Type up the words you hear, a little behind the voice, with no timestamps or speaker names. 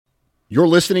You're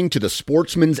listening to the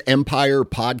Sportsman's Empire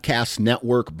Podcast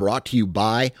Network, brought to you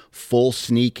by Full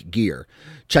Sneak Gear.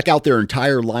 Check out their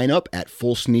entire lineup at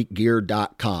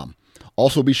fullsneakgear.com.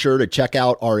 Also be sure to check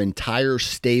out our entire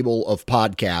stable of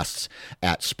podcasts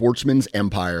at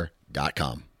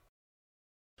sportsmansempire.com.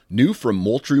 New from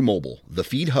Moultrie Mobile, the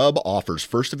Feed Hub offers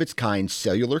first-of-its-kind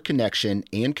cellular connection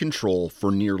and control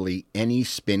for nearly any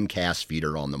spin cast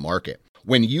feeder on the market.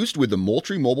 When used with the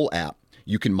Moultrie Mobile app,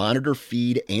 you can monitor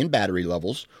feed and battery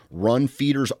levels, run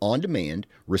feeders on demand,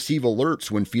 receive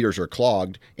alerts when feeders are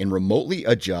clogged, and remotely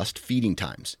adjust feeding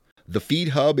times. The Feed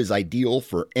Hub is ideal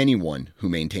for anyone who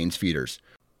maintains feeders.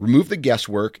 Remove the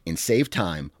guesswork and save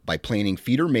time by planning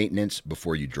feeder maintenance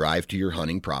before you drive to your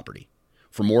hunting property.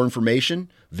 For more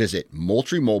information, visit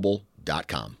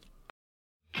moultriemobile.com.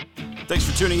 Thanks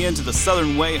for tuning in to the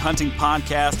Southern Way Hunting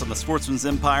Podcast on the Sportsman's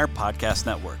Empire Podcast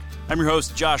Network. I'm your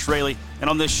host, Josh Raley, and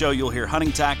on this show you'll hear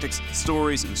hunting tactics,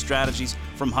 stories, and strategies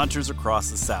from hunters across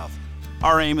the South.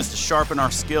 Our aim is to sharpen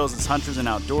our skills as hunters and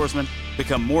outdoorsmen,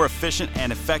 become more efficient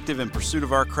and effective in pursuit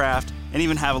of our craft, and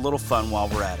even have a little fun while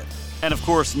we're at it. And of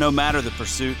course, no matter the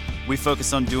pursuit, we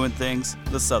focus on doing things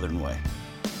the Southern way.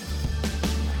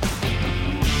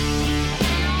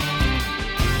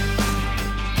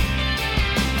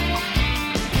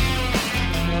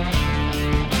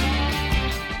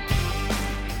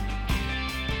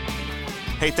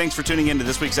 Hey, thanks for tuning in to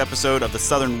this week's episode of the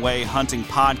Southern Way Hunting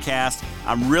Podcast.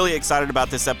 I'm really excited about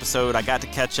this episode. I got to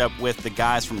catch up with the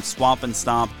guys from Swamp and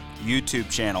Stomp YouTube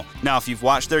channel. Now, if you've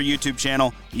watched their YouTube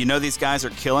channel, you know these guys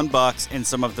are killing bucks in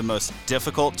some of the most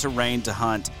difficult terrain to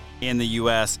hunt in the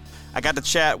U.S. I got to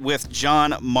chat with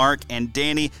John, Mark, and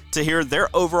Danny to hear their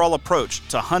overall approach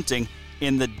to hunting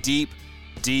in the deep,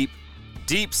 deep,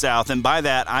 deep South. And by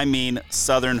that, I mean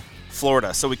Southern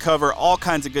Florida. So we cover all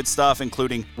kinds of good stuff,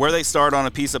 including where they start on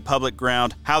a piece of public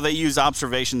ground, how they use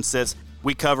observation sits.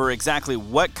 We cover exactly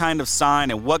what kind of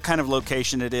sign and what kind of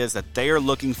location it is that they are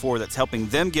looking for that's helping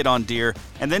them get on deer.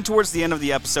 And then towards the end of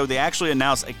the episode, they actually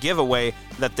announce a giveaway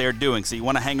that they're doing. So you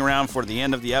want to hang around for the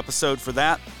end of the episode for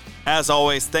that. As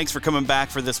always, thanks for coming back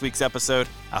for this week's episode.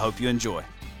 I hope you enjoy.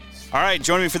 All right,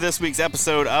 joining me for this week's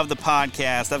episode of the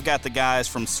podcast, I've got the guys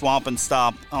from Swamp and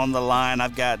Stomp on the line.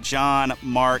 I've got John,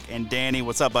 Mark, and Danny.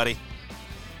 What's up, buddy?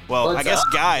 Well, I guess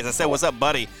guys. I said, what's up,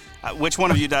 buddy? Which one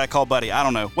of you did I call buddy? I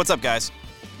don't know. What's up, guys?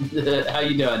 How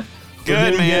you doing?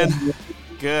 Good, man.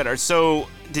 Good. So,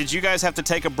 did you guys have to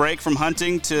take a break from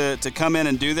hunting to come in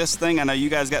and do this thing? I know you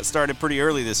guys got started pretty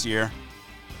early this year.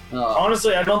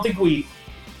 Honestly, I don't think we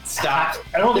stopped.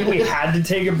 I don't think we had to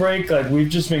take a break. Like, we've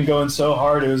just been going so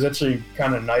hard. It was actually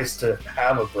kind of nice to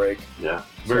have a break. Yeah,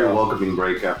 very welcoming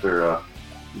break after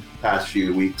past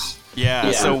few weeks.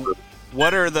 Yeah. So,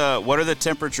 what are the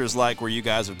temperatures like where you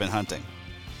guys have been hunting?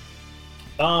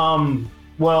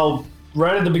 Well,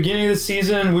 right at the beginning of the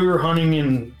season, we were hunting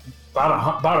in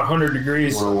about 100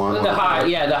 degrees. The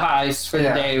highs for the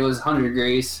day was 100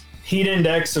 degrees. Heat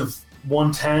index of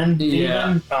 110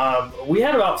 even. We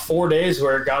had about 4 days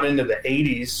where it got into the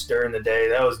 80s during the day.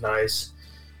 That was nice.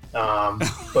 But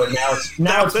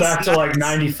now it's back to like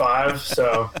 95.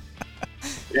 So.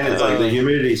 Yeah, it's like the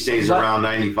humidity stays around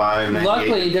 95, 98%.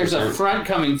 Luckily, there's a front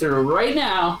coming through right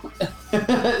now,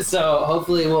 so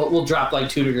hopefully we'll drop like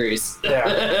 2 degrees.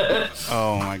 Yeah.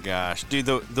 Oh my gosh, dude,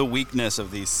 the weakness of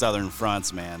these southern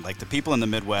fronts, man. Like the people in the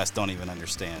Midwest don't even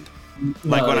understand.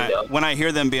 Like when I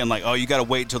hear them being like, "Oh, you got to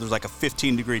wait until there's like a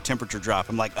 15-degree temperature drop,"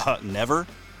 I'm like, "Never."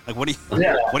 Like, what are you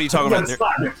talking about?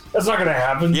 That's not gonna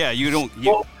happen. Yeah,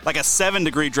 like a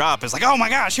 7-degree drop is like, "Oh my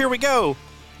gosh, here we go."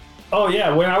 Oh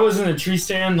yeah, when I was in the tree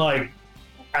stand, like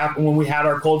when we had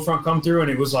our cold front come through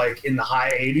and it was like in the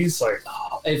high 80s, like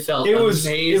it felt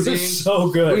amazing. It was so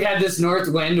good. We had this north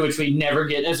wind, which we never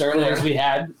get as early as we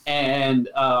had, and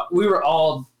we were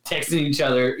all texting each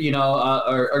other,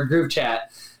 our group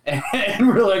chat, and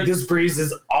we're like, "This breeze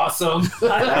is awesome."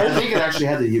 I think it actually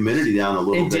had the humidity down a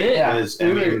little bit. It did. Because,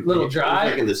 we were a little dry. It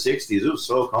was like in the 60s. It was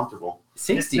so comfortable.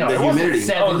 60. The humidity.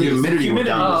 The humidity went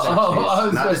down to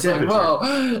 60s. Not the temperature.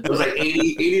 Whoa. It was like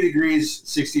 80 degrees,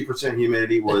 60%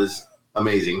 humidity was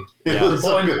amazing. Yeah.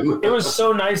 It was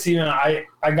so nice. Even I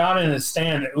got in the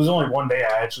stand. It was only one day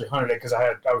I actually hunted it because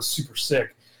I was super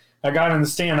sick. I got in the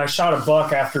stand. I shot a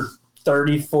buck after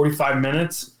 30, 45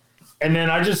 minutes, and then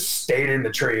I just stayed in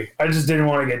the tree. I just didn't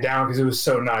want to get down because it was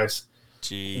so nice.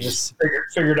 Jeez. I just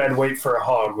figured I'd wait for a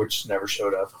hog, which never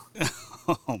showed up.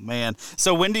 Oh man!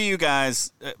 So when do you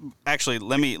guys? Actually,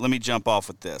 let me jump off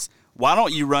with this. Why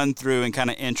don't you run through and kind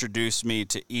of introduce me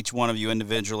to each one of you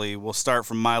individually? We'll start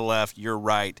from my left, your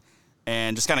right,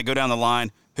 and just kind of go down the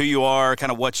line. Who you are,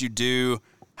 kind of what you do,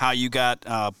 how you got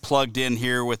plugged in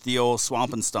here with the old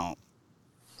Swamp and Stomp.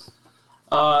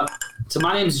 So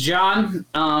my name's John.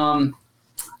 I'm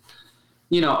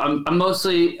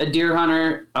mostly a deer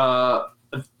hunter. I've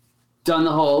done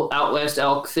the whole out west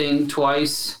elk thing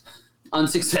twice,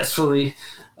 unsuccessfully.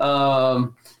 I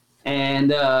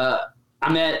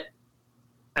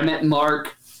met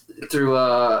Mark through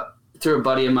a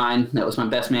buddy of mine that was my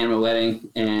best man at my wedding,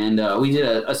 and we did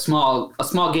a small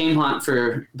game hunt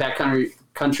for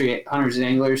backcountry hunters and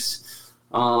anglers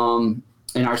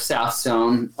in our south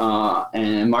zone.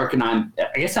 And Mark and I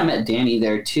guess I met Danny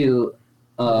there too.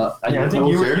 I think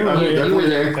you were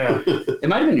there. Yeah. It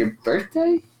might have been your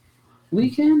birthday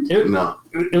weekend. It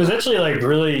was actually like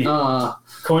really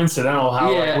coincidental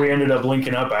how we ended up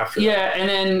linking up after. Yeah,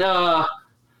 that.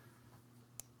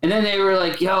 And then they were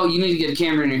like, "Yo, you need to get a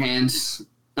camera in your hands.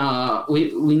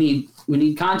 We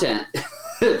need content."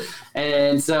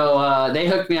 And so they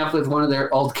hooked me up with one of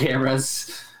their old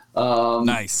cameras.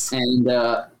 Nice. And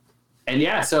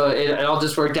yeah, so it all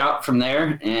just worked out from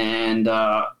there. And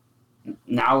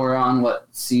now we're on what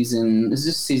season? Is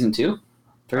this season 2?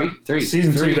 3?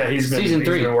 Season 3 that he's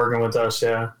been working with us.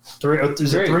 Yeah, 3.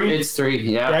 Is it 3? It's 3.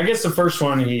 Yeah. I guess the first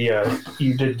one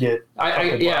you did get.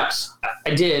 I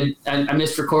did. I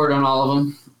missed record on all of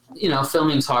them.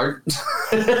 Filming's hard.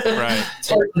 Right.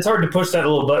 It's hard to push that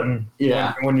little button.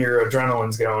 Yeah. When your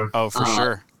adrenaline's going. Oh, for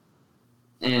sure.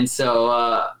 And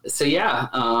so yeah.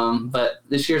 But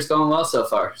this year's going well so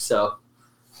far. So.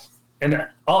 And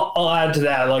I'll add to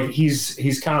that. Like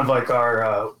he's kind of like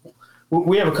our.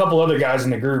 We have a couple other guys in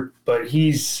the group, but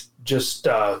he's just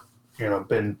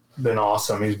been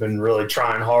awesome. He's been really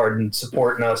trying hard and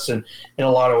supporting us in a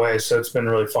lot of ways. So it's been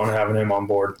really fun having him on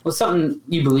board. Well, something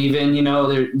you believe in,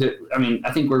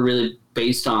 I think we're really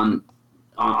based on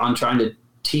trying to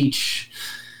teach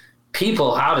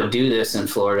people how to do this in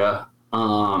Florida.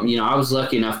 I was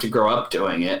lucky enough to grow up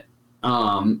doing it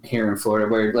here in Florida,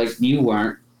 where like you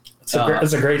weren't. It's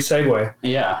a great segue.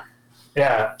 Yeah.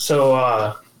 Yeah.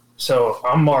 So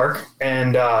I'm Mark,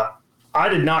 and I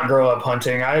did not grow up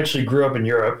hunting. I actually grew up in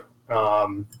Europe.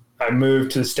 I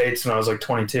moved to the States when I was like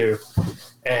 22.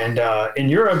 And in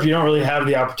Europe, you don't really have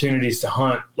the opportunities to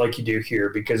hunt like you do here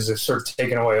because they've sort of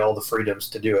taken away all the freedoms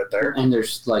to do it there. And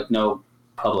there's like no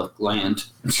public land.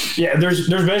 Yeah, there's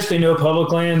basically no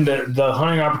public land. The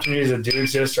hunting opportunities that do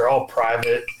exist are all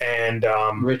private and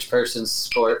rich person's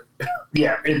sport.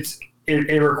 Yeah,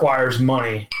 it requires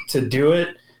money to do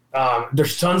it.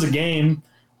 There's tons of game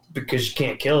because you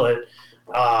can't kill it.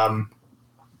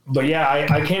 But yeah,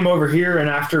 I came over here, and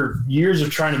after years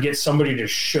of trying to get somebody to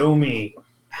show me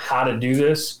how to do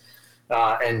this,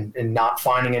 and not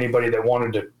finding anybody that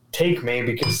wanted to take me,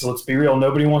 because let's be real,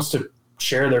 nobody wants to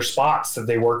share their spots that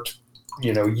they worked,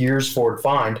 years for to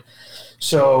find.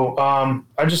 So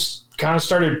I just kind of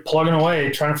started plugging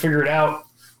away, trying to figure it out.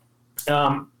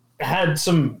 Had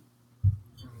some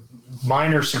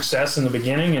minor success in the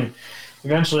beginning, and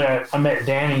eventually I met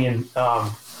Danny, and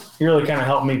he really kind of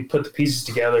helped me put the pieces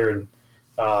together and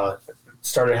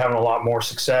started having a lot more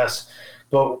success.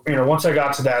 But once I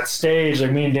got to that stage,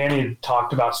 like me and Danny had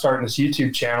talked about starting this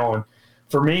YouTube channel, and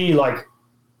for me, like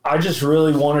I just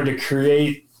really wanted to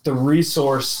create the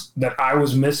resource that I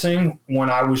was missing when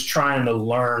I was trying to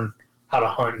learn how to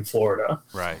hunt in Florida.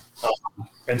 Right.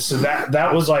 And so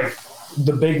that was like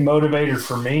the big motivator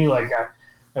for me. Like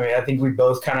I think we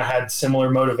both kind of had similar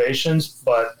motivations,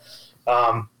 but,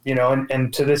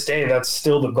 and to this day, that's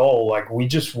still the goal. Like, we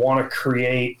just want to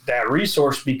create that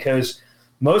resource because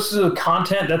most of the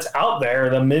content that's out there,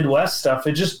 the Midwest stuff,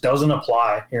 it just doesn't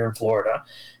apply here in Florida.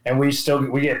 And we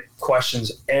get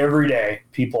questions every day,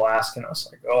 people asking us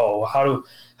like, oh,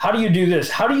 how do you do this?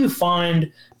 How do you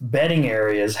find bedding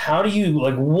areas? How do you,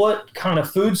 like, what kind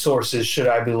of food sources should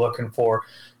I be looking for?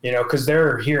 Because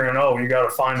they're hearing, oh, you got to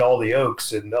find all the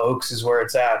oaks, and the oaks is where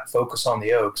it's at. Focus on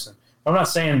the oaks. And I'm not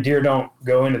saying deer don't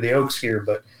go into the oaks here,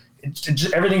 but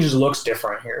everything just looks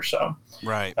different here. So,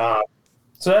 right.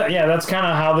 That's kind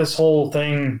of how this whole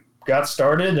thing got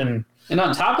started. And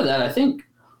on top of that, I think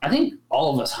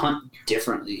all of us hunt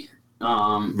differently.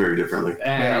 Very differently.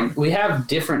 And we have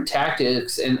different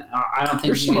tactics, and I don't think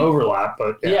there's some overlap,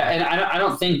 but and I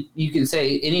don't think you can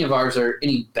say any of ours are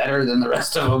any better than the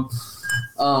rest of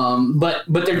them. But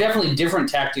they're definitely different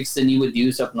tactics than you would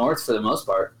use up north for the most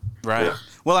part. Right. Yeah.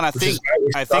 Well, and I think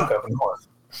up north.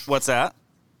 What's that?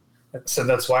 So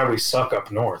that's why we suck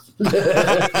up north.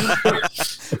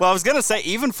 Well, I was gonna say,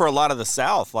 even for a lot of the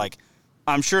South, like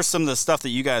I'm sure some of the stuff that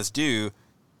you guys do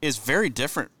is very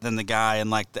different than the guy in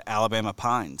like the Alabama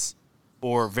Pines,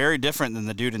 or very different than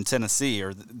the dude in Tennessee,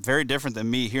 or very different than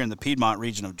me here in the Piedmont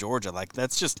region of Georgia. Like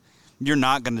that's just you're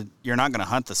not gonna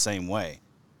hunt the same way.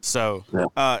 So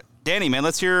Danny, man,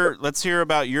 let's hear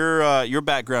about your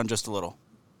background just a little.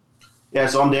 Yeah,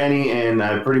 so I'm Danny, and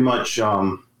I pretty much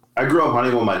I grew up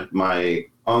hunting with my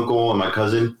uncle and my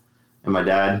cousin and my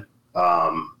dad.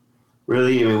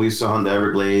 Really, I mean, we used to hunt the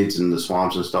Everglades and the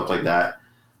swamps and stuff like that.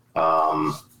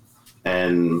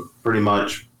 And pretty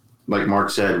much, like Mark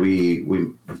said, we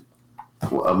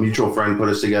a mutual friend put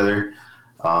us together.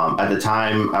 At the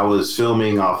time, I was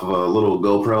filming off of a little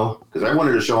GoPro because I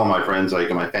wanted to show all my friends, like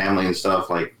my family and stuff,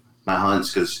 like my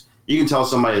hunts, because you can tell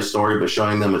somebody a story, but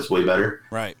showing them it's way better.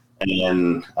 Right.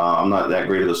 And I'm not that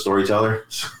great of a storyteller,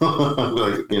 so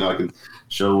I can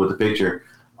show with the picture.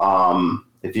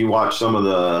 If you watch some of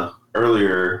the real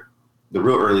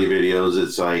early videos,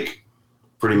 it's like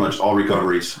pretty much all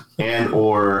recoveries and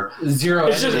or zero.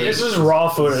 It's just raw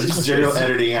footage. Zero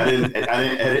editing. I didn't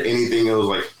edit anything. It was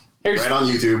like right on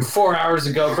YouTube. 4 hours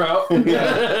ago, bro.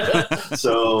 Yeah.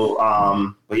 So,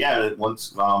 but yeah,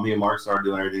 once me and Mark started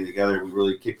doing everything together, we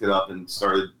really kicked it up and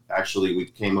we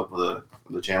came up with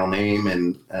the channel name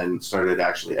and started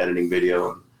actually editing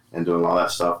video and doing all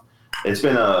that stuff. It's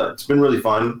been really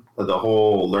fun, the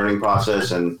whole learning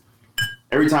process, and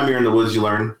every time you're in the woods, you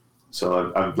learn.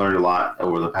 So I've learned a lot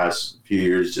over the past few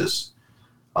years, just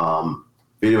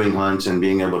videoing hunts and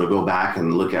being able to go back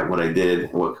and look at what I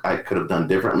did, what I could have done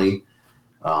differently.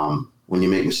 When you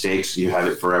make mistakes, you have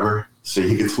it forever, so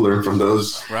you get to learn from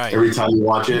those every time you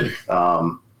watch it.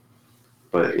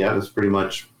 But yeah, that's pretty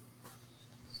much.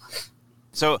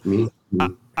 So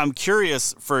I'm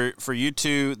curious for you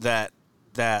two that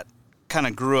kind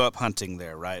of grew up hunting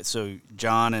there, right? So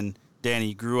John and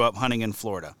Danny grew up hunting in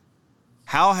Florida.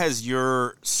 How has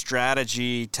your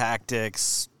strategy,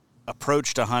 tactics,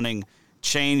 approach to hunting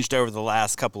changed over the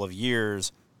last couple of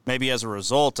years, maybe as a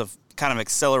result of kind of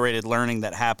accelerated learning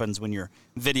that happens when you're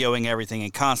videoing everything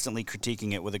and constantly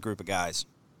critiquing it with a group of guys?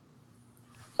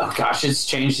 Oh gosh, it's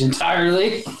changed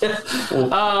entirely.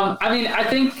 I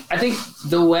think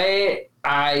the way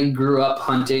I grew up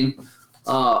hunting,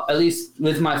 at least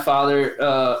with my father,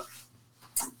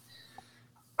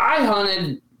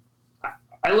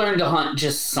 I learned to hunt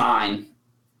just sign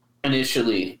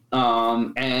initially.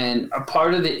 And a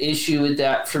part of the issue with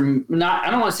that I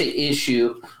don't want to say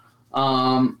issue,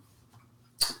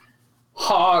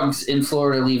 hogs in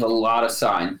Florida leave a lot of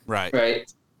sign.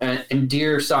 Right. And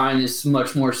deer sign is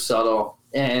much more subtle.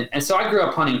 And so I grew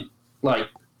up hunting like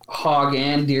hog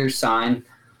and deer sign,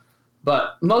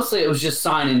 but mostly it was just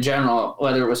sign in general,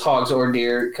 whether it was hogs or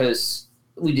deer, because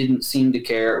we didn't seem to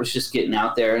care. It was just getting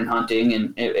out there and hunting,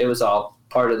 and it was all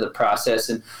part of the process.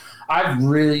 And I've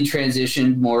really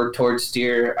transitioned more towards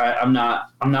deer. I'm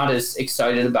not as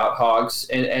excited about hogs,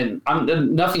 and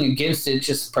I'm nothing against it.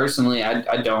 Just personally,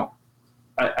 I don't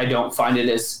find it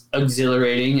as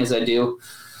exhilarating as I do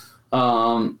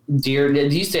deer.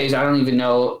 These days, I don't even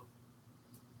know.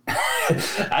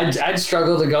 I'd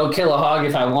struggle to go kill a hog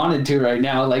if I wanted to right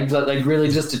now, like really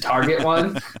just to target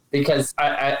one, because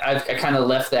I kind of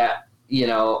left that,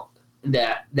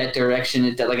 that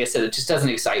direction. Like I said, it just doesn't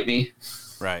excite me.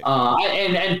 Right.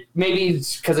 And maybe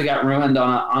it's because I got ruined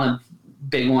on a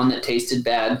big one that tasted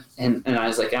bad, and I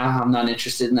was like, I'm not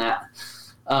interested in that.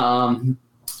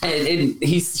 And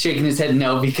he's shaking his head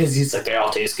no, because he's like, they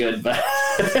all taste good. But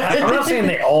I'm not saying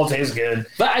they all taste good.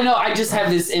 But I know I just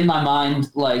have this in my mind,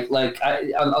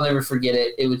 I'll never forget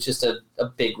it. It was just a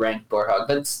big ranked boar hog.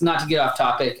 But it's not to get off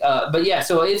topic. But yeah,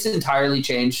 so it's entirely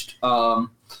changed how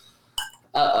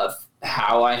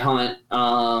I hunt.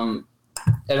 How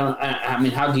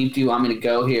deep do you want me to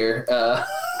go here?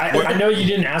 I know you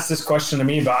didn't ask this question to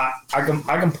me, but I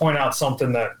can point out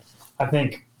something that I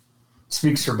think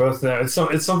speaks for both of them. It's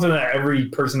something that every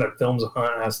person that films a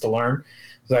hunt has to learn.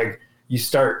 It's like you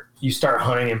start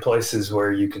hunting in places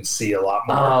where you can see a lot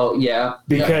more. Oh yeah,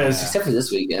 because except for this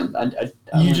weekend,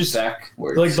 you just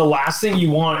backwards. Like the last thing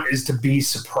you want is to be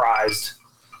surprised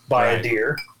by a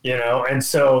deer, and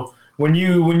so. When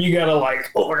you gotta I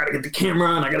gotta get the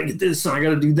camera and I gotta get this and I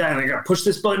gotta do that and I gotta push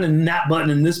this button and that button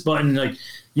and this button, like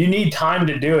you need time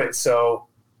to do it. So,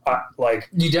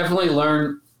 you definitely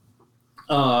learn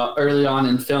early on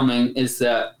in filming is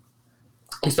that,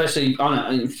 especially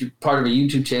if you're part of a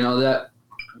YouTube channel, that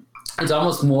it's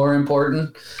almost more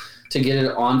important to get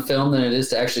it on film than it is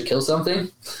to actually kill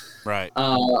something. Right.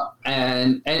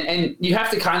 And you have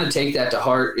to kind of take that to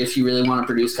heart if you really want to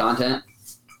produce content.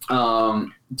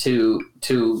 To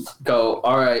go,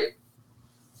 all right,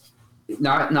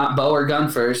 not bow or gun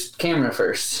first, camera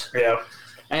first. Yeah.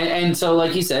 And so,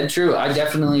 like you said, true. I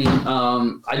definitely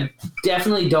don't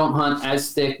hunt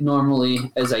as thick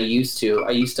normally as I used to.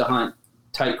 I used to hunt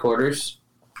tight quarters.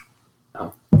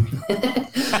 I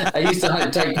used to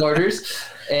hunt tight quarters,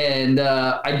 and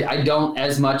I don't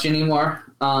as much anymore.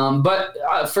 But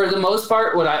for the most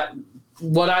part, what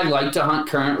I like to hunt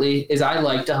currently is I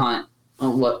like to hunt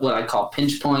what I call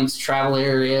pinch points, travel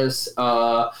areas,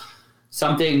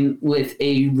 something with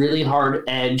a really hard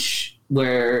edge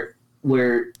where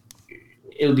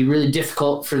it would be really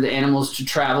difficult for the animals to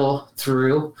travel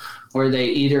through, where they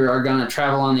either are going to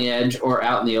travel on the edge or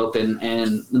out in the open.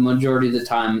 And the majority of the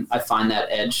time, I find that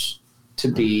edge to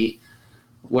be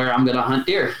where I'm going to hunt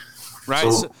deer.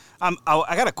 Right. So,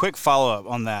 I got a quick follow-up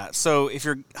on that. So if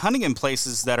you're hunting in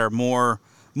places that are more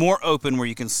open where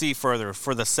you can see further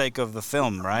for the sake of the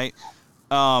film, right?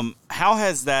 How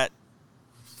has that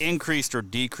increased or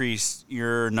decreased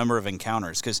your number of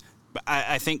encounters? Because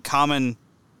I think common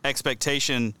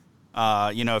expectation,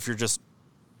 if you're just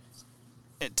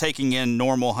taking in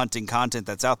normal hunting content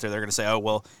that's out there, they're going to say, oh,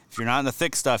 well, if you're not in the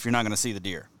thick stuff, you're not going to see the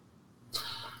deer.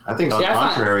 I think on the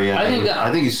contrary,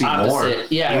 I think you see more.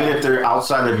 Yeah. Even if they're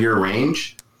outside of your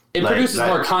range. It produces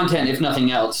more content, if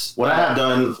nothing else. What I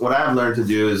have learned to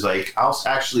do is I'll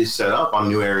actually set up on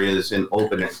new areas in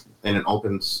an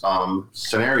open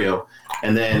scenario,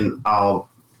 and then I'll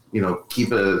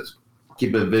keep a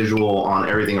visual on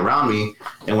everything around me,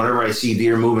 and whenever I see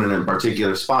deer moving in a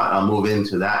particular spot, I'll move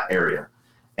into that area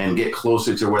and get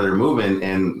closer to where they're moving,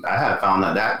 and I have found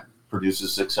that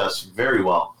produces success very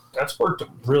well. That's worked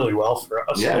really well for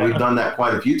us. Yeah, we've done that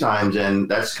quite a few times, and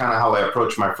that's kind of how I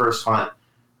approach my first hunt.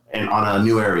 And on a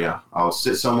new area, I'll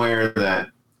sit somewhere that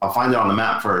I'll find it on the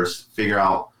map first, figure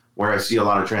out where I see a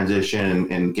lot of transition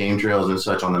and game trails and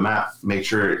such on the map, make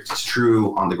sure it's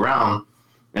true on the ground,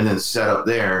 and then set up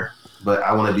there. But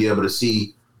I want to be able to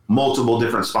see multiple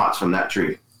different spots from that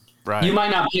tree. Right. You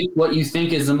might not pick what you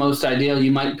think is the most ideal.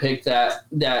 You might pick that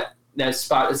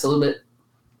spot that's a little bit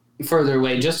further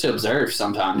away just to observe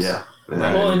sometimes. Yeah.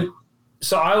 Well, and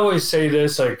so I always say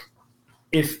this,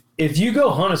 if you go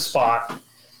hunt a spot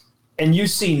and you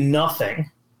see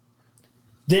nothing,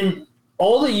 then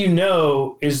all that you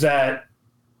know is that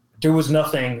there was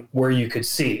nothing where you could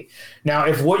see. Now,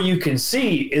 if what you can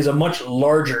see is a much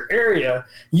larger area,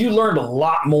 you learned a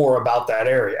lot more about that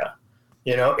area.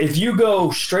 If you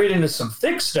go straight into some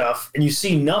thick stuff and you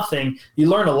see nothing, you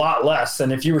learn a lot less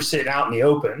than if you were sitting out in the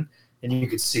open and you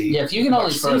could see. Yeah, if you can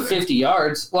only see 50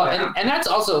 yards. Well, yeah. and that's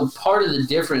also part of the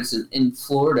difference in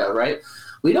Florida, right?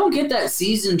 We don't get that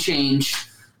season change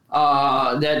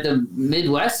that the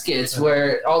Midwest gets,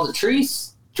 where all the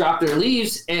trees drop their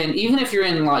leaves, and even if you're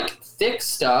in thick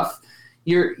stuff,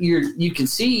 you can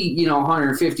see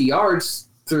 150 yards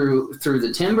through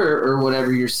the timber or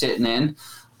whatever you're sitting in,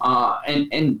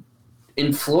 and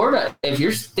in Florida, if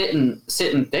you're sitting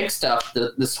thick stuff,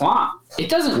 the swamp, it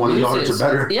doesn't 20 yards or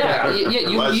better. Yeah,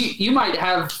 you might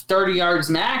have 30 yards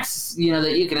max,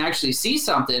 that you can actually see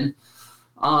something.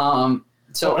 And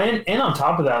on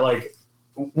top of that,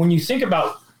 when you think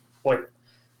about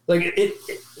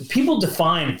people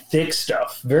define thick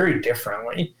stuff very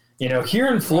differently. Here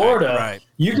in Florida, right.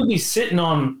 You could be sitting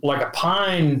on a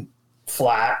pine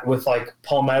flat with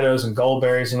palmettos and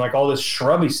goldberries and all this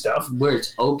shrubby stuff where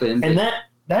it's open, and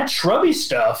that shrubby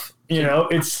stuff,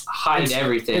 it's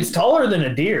everything. It's taller than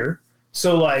a deer,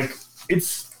 so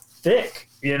it's thick.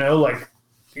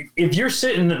 If you're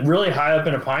sitting really high up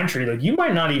in a pine tree, you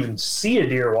might not even see a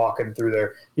deer walking through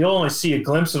there. You'll only see a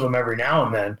glimpse of them every now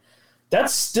and then.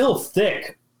 That's still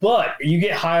thick, but you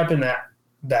get high up in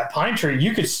that pine tree,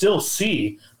 you could still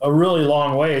see a really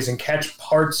long ways and catch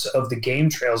parts of the game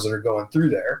trails that are going through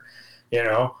there.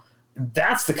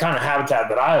 That's the kind of habitat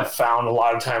that I have found a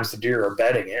lot of times the deer are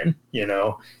bedding in.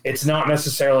 It's not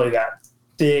necessarily that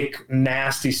thick,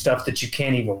 nasty stuff that you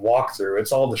can't even walk through.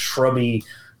 It's all the shrubby,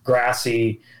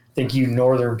 grassy. I think you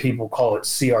northern people call it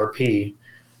CRP.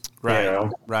 Right,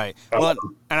 right. Well,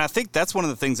 and I think that's one of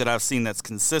the things that I've seen that's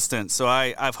consistent. So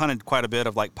I've hunted quite a bit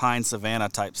of pine savanna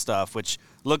type stuff, which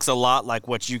looks a lot like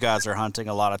what you guys are hunting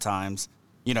a lot of times.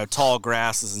 Tall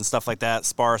grasses and stuff like that,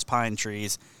 sparse pine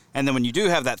trees. And then when you do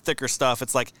have that thicker stuff,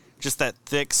 it's just that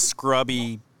thick,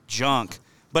 scrubby junk,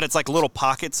 but it's little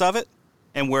pockets of it.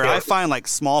 And where I find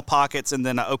small pockets and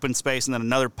then an open space and then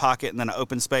another pocket and then an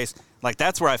open space,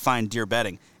 that's where I find deer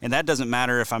bedding. And that doesn't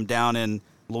matter if I'm down in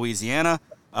Louisiana.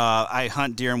 I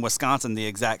hunt deer in Wisconsin the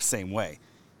exact same way,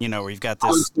 where you've got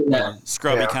this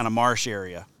scrubby kind of marsh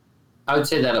area. I would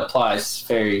say that applies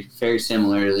very, very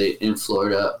similarly in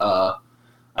Florida.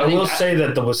 I will say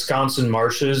that the Wisconsin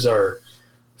marshes are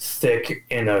thick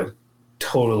in a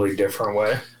totally different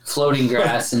way. Floating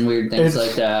grass and weird things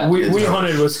like that. We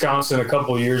hunted Wisconsin a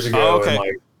couple of years ago. Oh, okay.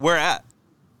 And where at?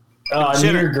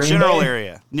 Near Green General Bay.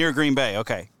 area. Near Green Bay.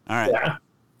 Okay. All right. Yeah.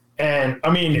 And,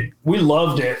 we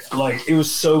loved it. It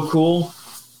was so cool.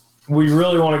 we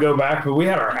really want to go back, but we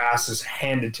had our asses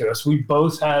handed to us. Me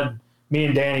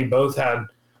and Danny both had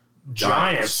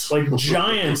giants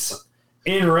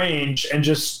in range, and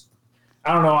just,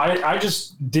 I don't know. I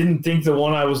just didn't think the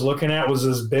one I was looking at was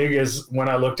as big as when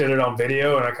I looked at it on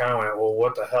video, and I kind of went, well,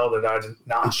 what the hell did I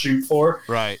not shoot for?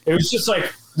 Right. It was just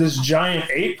like this giant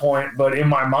 8-point, but in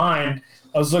my mind,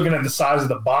 I was looking at the size of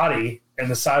the body and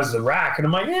the size of the rack, and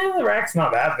I'm like, the rack's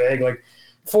not that big. Like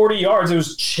 40 yards, it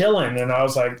was chilling, and I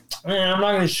was like, I'm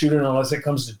not going to shoot it unless it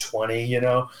comes to 20,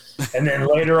 And then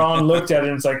later on, looked at it,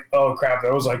 and it's like, oh crap,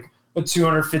 that was like a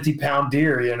 250-pound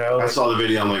deer, I saw the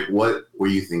video. I'm like, what were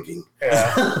you thinking?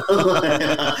 Yeah.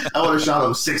 I would have shot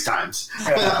him 6 times.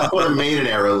 Yeah. I would have made an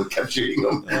arrow and kept shooting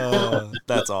him.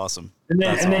 That's awesome. And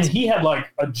then he had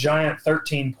like a giant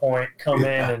 13-point come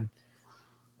in, and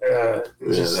it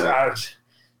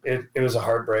was a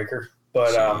heartbreaker.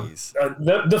 But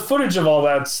the footage of all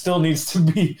that still needs to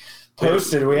be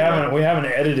posted. We haven't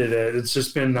edited it. It's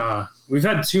just been we've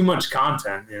had too much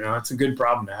content. It's a good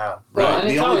problem to have. Right.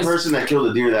 The only person that killed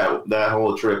a deer that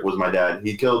whole trip was my dad.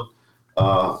 He killed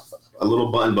a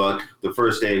little button buck the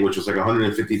first day, which was like a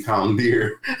 150-pound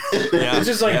deer. Yeah. It's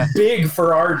just big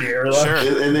for our deer. Like,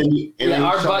 sure. And then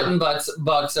our button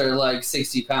bucks are like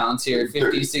 60 pounds here,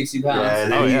 50, 60 pounds. Yeah,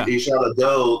 and then he shot a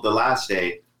doe the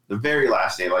very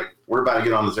last day. Like, we're about to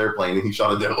get on this airplane, and he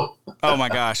shot a doe. Oh my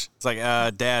gosh! It's like,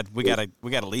 Dad, we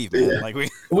gotta leave, man. Yeah. Like we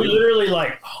literally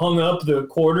hung up the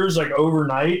quarters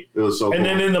overnight. It was so and cool.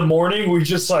 Then in the morning we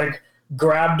just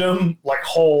grabbed them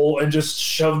whole and just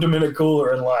shoved them in a cooler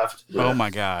and left. Yeah. Oh my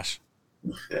gosh!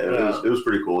 Yeah, it was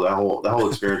pretty cool. That whole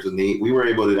experience was neat. We were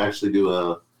able to actually do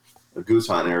a goose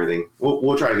hunt and everything.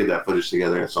 We'll try to get that footage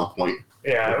together at some point.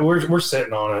 Yeah, we're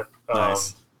sitting on it.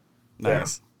 Nice. Yeah.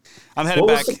 I'm headed what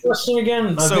back. Was the question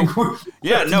again?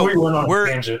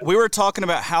 We were talking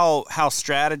about how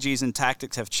strategies and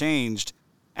tactics have changed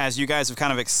as you guys have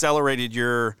kind of accelerated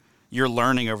your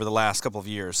learning over the last couple of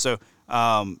years. So,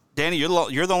 Danny, you're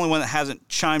the only one that hasn't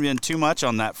chimed in too much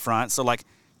on that front. So,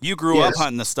 you grew up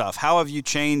hunting this stuff. How have you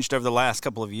changed over the last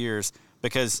couple of years?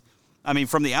 Because, I mean,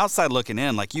 from the outside looking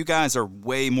in, you guys are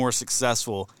way more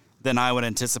successful than I would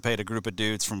anticipate a group of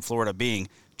dudes from Florida being,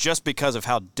 just because of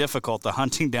how difficult the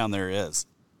hunting down there is.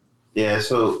 Yeah,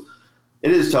 so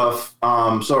it is tough.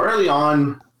 So early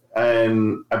on,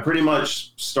 and I pretty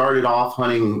much started off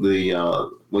hunting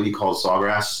the what you call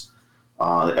sawgrass.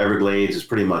 The Everglades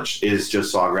is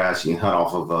just sawgrass. You can hunt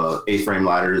off of A-frame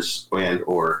ladders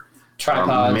or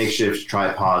tripods, makeshift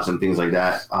tripods and things like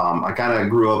that. I kind of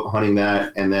grew up hunting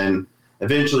that, and then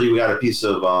eventually we got a piece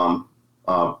of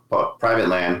private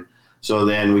land. So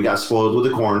then we got spoiled with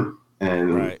the corn.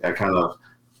 And I kind of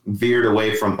veered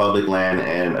away from public land,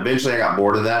 and eventually I got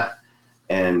bored of that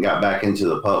and got back into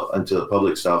the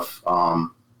public stuff,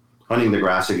 hunting the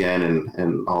grass again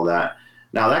and all that.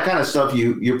 Now that kind of stuff,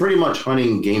 you're pretty much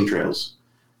hunting game trails.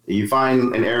 You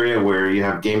find an area where you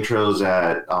have game trails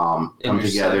that come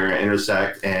together and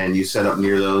intersect, and you set up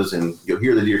near those, and you'll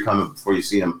hear the deer coming before you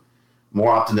see them. More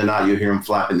often than not, you'll hear them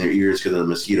flapping their ears because of the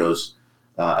mosquitoes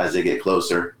as they get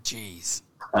closer. Jeez.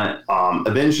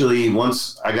 Eventually,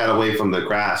 once I got away from the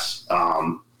grass,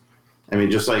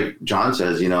 just like John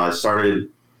says, I started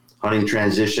hunting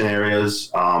transition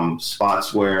areas,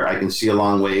 spots where I can see a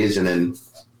long ways, and then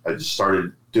I just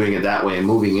started doing it that way and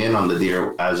moving in on the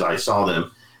deer as I saw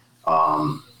them.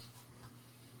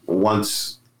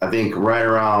 Once, I think right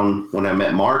around when I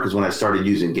met Mark is when I started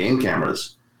using game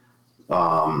cameras.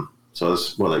 So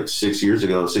it's 7 years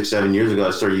ago,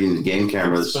 I started using game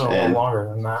cameras. It's been a lot longer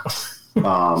than that.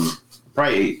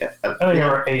 Probably I think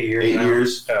we're 8 years. 8 now.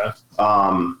 years. Yeah.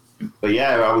 But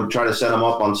yeah, I would try to set them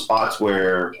up on spots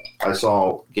where I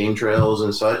saw game trails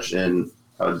and such, and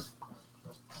I would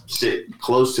sit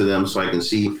close to them so I can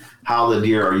see how the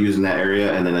deer are using that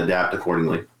area and then adapt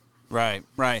accordingly. Right.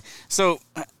 So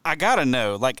I gotta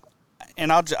know,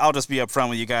 and I'll just be upfront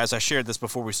with you guys. I shared this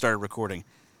before we started recording.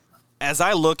 As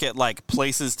I look at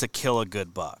places to kill a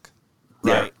good buck,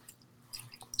 right? Yeah.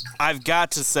 I've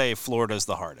got to say Florida's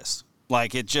the hardest.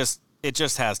 It just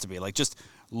has to be. Just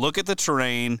look at the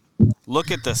terrain, look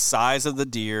at the size of the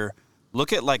deer,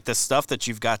 look at the stuff that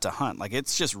you've got to hunt.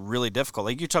 It's just really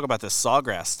difficult. You talk about this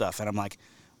sawgrass stuff, and I'm like,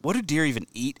 what do deer even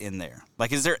eat in there?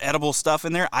 Is there edible stuff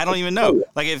in there? I don't even know.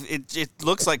 If it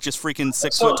looks like just freaking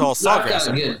 6 foot tall sawgrass. I've got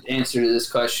a good answer to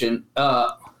this question.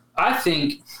 I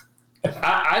think,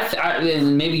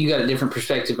 and maybe you got a different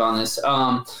perspective on this.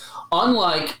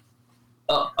 Unlike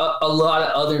a lot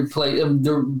of other places,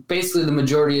 basically the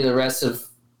majority of the rest of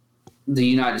the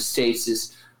United States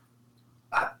is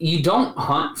you don't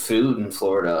hunt food in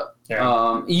Florida.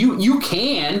 Yeah. You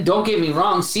can, don't get me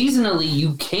wrong, seasonally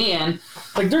you can.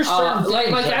 Like there's certain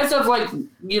like as of like,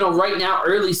 right now,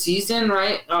 early season,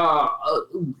 right?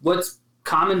 What's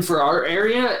common for our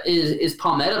area is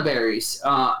palmetto berries.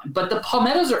 But the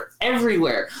palmettos are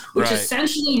everywhere, which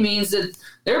essentially means that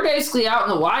they're basically out in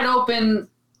the wide open,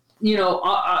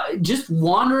 just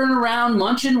wandering around,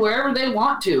 munching wherever they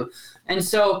want to. And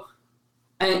so,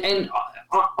 and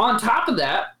on top of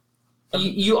that,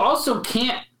 you also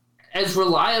can't as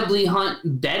reliably hunt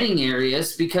bedding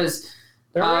areas because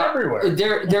they're everywhere.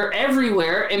 They're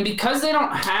everywhere, and because they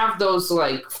don't have those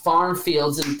like farm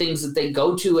fields and things that they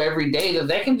go to every day,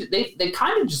 that they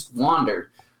kind of just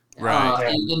wander.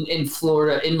 Right. In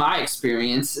Florida, in my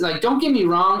experience, like don't get me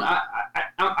wrong,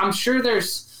 I'm sure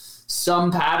there's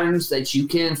some patterns that you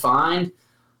can find,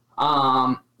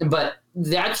 but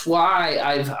that's why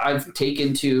I've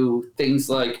taken to things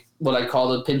like what I call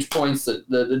the pinch points,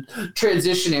 the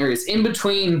transition areas in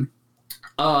between,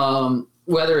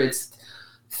 whether it's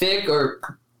thick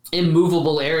or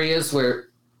immovable areas where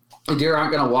deer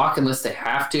aren't going to walk unless they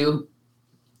have to.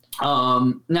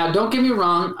 Now, don't get me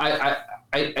wrong.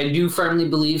 I do firmly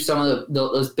believe some of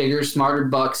those bigger, smarter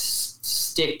bucks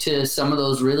stick to some of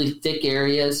those really thick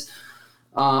areas.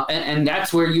 And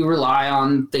that's where you rely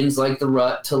on things like the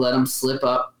rut to let them slip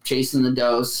up chasing the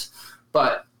does.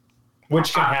 But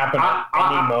which can happen at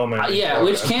any moment. Yeah,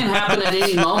 which can happen at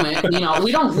any moment.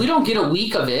 We don't get a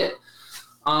week of it.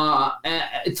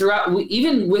 Throughout,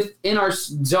 even within our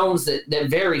zones that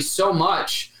vary so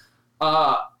much,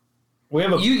 we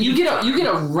have you get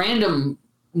a random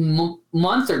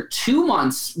month or 2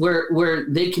 months where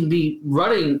they can be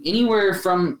rutting anywhere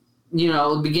from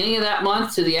the beginning of that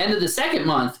month to the end of the second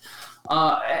month,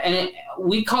 and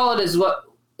we call it as what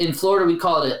in Florida we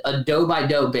call it a doe by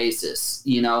doe basis.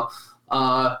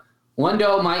 One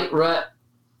doe might rut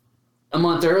a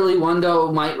month early, one doe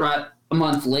might rut a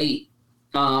month late,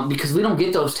 because we don't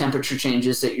get those temperature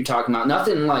changes that you're talking about.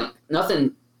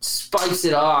 Nothing spikes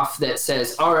it off that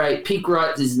says, all right, peak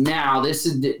rut is now. This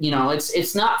is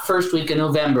it's not first week of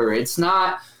November. It's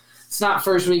not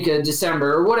first week of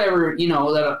December or whatever,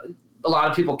 that a lot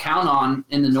of people count on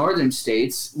in the northern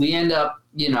states. We end up,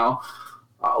 we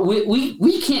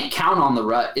can't count on the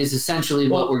rut is essentially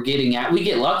what we're getting at. We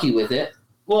get lucky with it.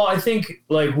 Well, I think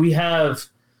like we have,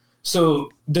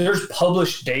 so there's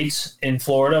published dates in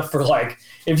Florida for like,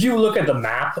 if you look at the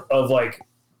map of like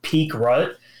peak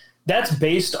rut, that's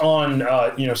based on,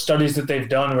 studies that they've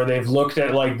done where they've looked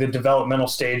at like the developmental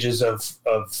stages of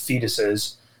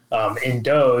fetuses in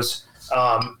does.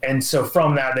 And so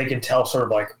from that, they can tell sort of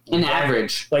like an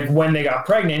average, like when they got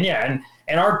pregnant. Yeah.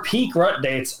 And our peak rut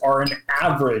dates are an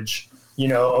average,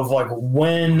 of like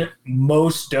when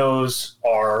most does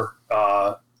are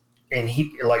in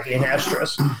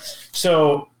estrus.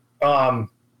 So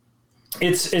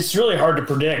it's really hard to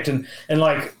predict. And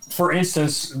like, for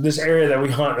instance, this area that we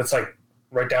hunt, that's like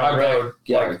right down the road,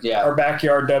 our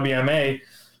backyard WMA,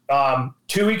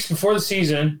 2 weeks before the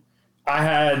season, I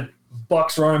had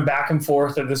bucks running back and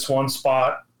forth at this one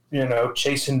spot,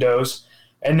 chasing does.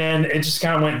 And then it just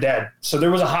kind of went dead. So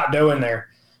there was a hot doe in there.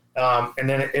 And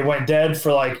then it went dead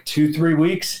for like 2-3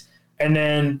 weeks. And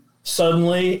then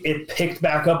suddenly it picked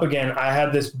back up again. I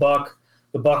had this buck,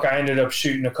 the buck I ended up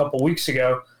shooting a couple weeks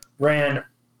ago, ran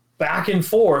back and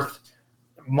forth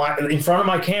in front of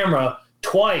my camera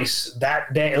twice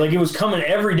that day. Like it was coming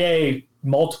every day,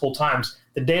 multiple times.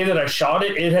 The day that I shot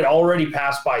it, it had already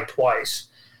passed by twice.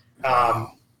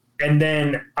 And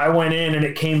then I went in and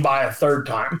it came by a third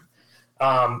time.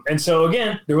 And so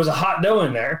again, there was a hot doe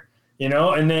in there,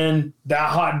 and then that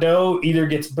hot doe either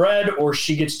gets bred or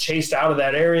she gets chased out of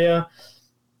that area.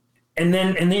 And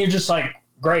then you're just like,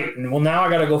 great. And well, now I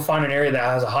got to go find an area that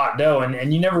has a hot doe,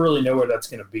 and you never really know where that's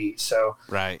going to be. So,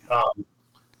 right.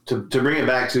 To bring it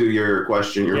back to your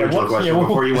question, original question,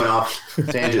 before you went off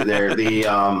tangent there,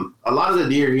 a lot of the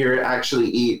deer here actually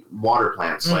eat water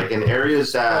plants, like in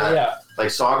areas that, like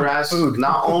sawgrass.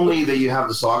 Not only that you have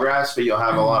the sawgrass, but you'll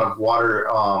have a lot of water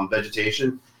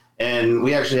vegetation. And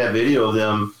we actually have video of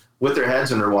them with their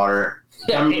heads underwater,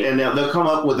 and they'll come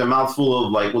up with their mouth full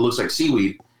of like what looks like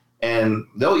seaweed, and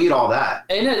they'll eat all that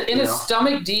in a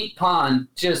stomach deep pond,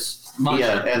 just munching.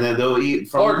 Yeah, and then they'll eat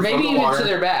from maybe the even water. To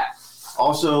their back.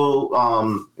 Also,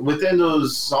 within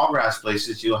those sawgrass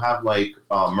places, you'll have like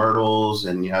myrtles,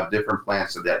 and you have different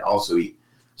plants that also eat.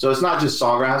 So it's not just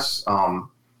sawgrass.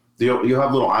 You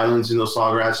have little islands in those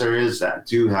sawgrass areas that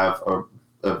do have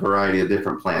a variety of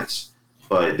different plants,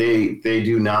 but they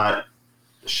do not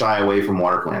shy away from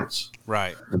water plants.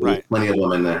 Right. There's plenty of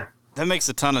them in there. That makes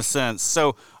a ton of sense.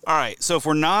 So, all right. So if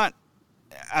we're not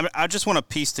I just want to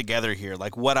piece together here,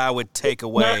 like what I would take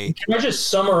away. Can I just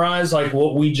summarize like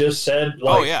what we just said?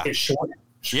 Like, yeah. It's short.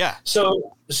 Yeah.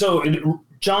 So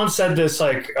John said this,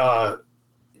 like,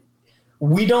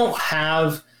 we don't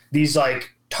have these like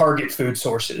target food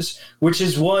sources, which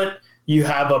is what you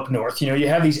have up north. You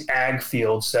have these ag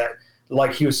fields that,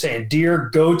 like he was saying, deer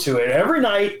go to it every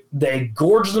night. They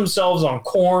gorge themselves on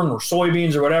corn or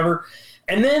soybeans or whatever.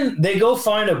 And then they go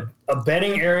find a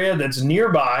bedding area that's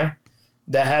nearby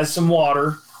that has some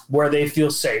water where they feel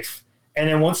safe. And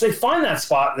then once they find that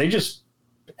spot, they just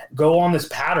go on this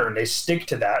pattern. They stick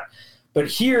to that. But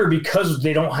here, because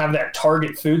they don't have that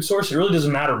target food source, it really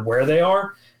doesn't matter where they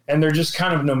are. And they're just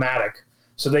kind of nomadic.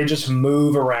 So they just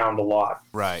move around a lot.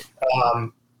 Right.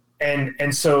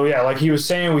 And so, yeah, like he was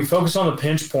saying, we focus on the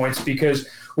pinch points because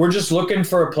we're just looking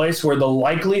for a place where the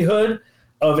likelihood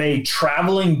of a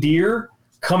traveling deer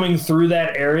coming through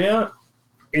that area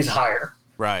is higher.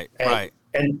 Right.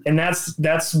 And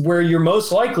that's where you're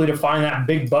most likely to find that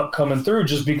big buck coming through,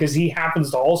 just because he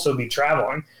happens to also be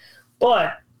traveling.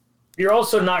 But you're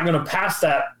also not going to pass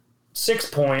that 6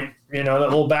 point, that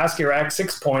little basket rack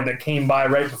 6 point that came by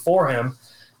right before him.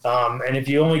 And if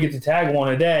you only get to tag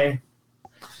one a day,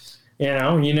 you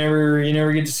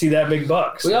never get to see that big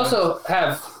buck. So. We also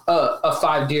have a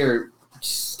 5 deer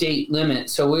state limit.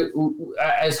 So we,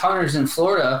 as hunters in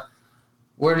Florida,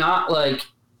 we're not like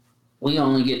we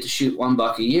only get to shoot 1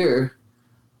 buck a year.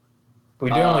 We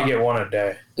do only get one a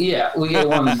day. Yeah, we get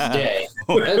one a day.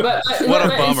 What a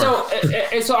bummer.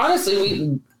 And so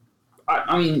honestly,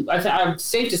 I'm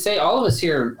safe to say all of us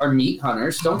here are meat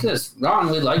hunters. Don't get us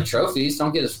wrong. We like trophies.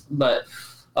 Don't get us, but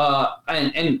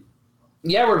and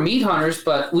yeah, we're meat hunters,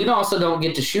 but we also don't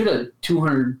get to shoot a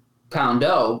 200-pound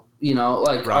doe.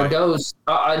 Right. Our does,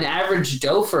 an average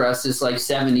doe for us is like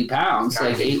 70 pounds,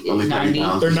 90. They're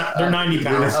 90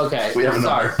 pounds. Okay, We have a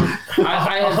number.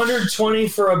 I have 120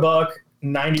 for a buck,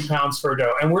 90 pounds for a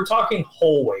doe, and we're talking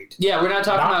whole weight. Yeah, we're not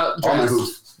talking about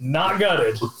dressed. Not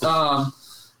gutted.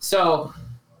 So,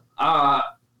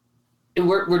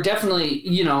 we're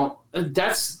definitely,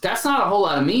 that's not a whole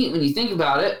lot of meat when you think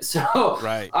about it. So,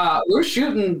 right. We're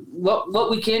shooting what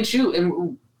we can shoot,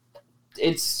 and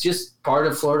it's just part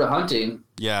of Florida hunting.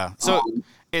 Yeah. So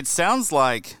it sounds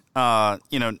like,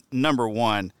 number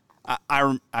one,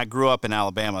 I grew up in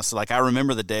Alabama, so like I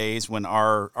remember the days when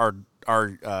our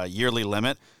yearly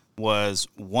limit was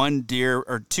 1 deer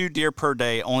or 2 deer per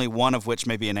day, only one of which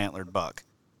may be an antlered buck,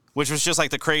 which was just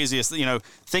like the craziest.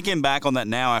 Thinking back on that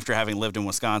now after having lived in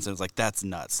Wisconsin, it's like that's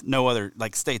nuts. No other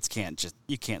states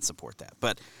you can't support that.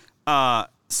 But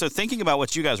so thinking about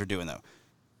what you guys are doing though,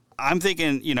 I'm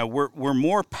thinking we're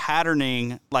more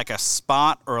patterning like a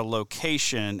spot or a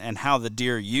location and how the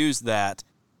deer use that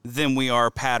than we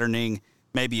are patterning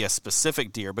maybe a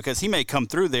specific deer, because he may come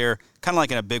through there kind of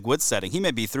like in a big wood setting. He may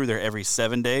be through there every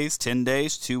 7 days, 10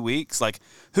 days, 2 weeks. Like,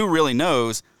 who really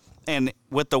knows? And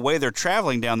with the way they're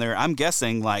traveling down there, I'm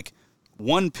guessing like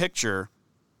one picture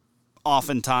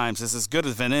oftentimes is as good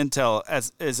of intel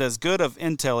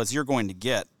as you're going to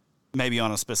get maybe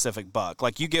on a specific buck.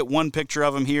 Like you get one picture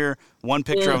of him here, one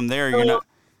picture of him there. You're not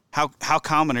how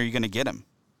common are you going to get him?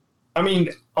 I mean,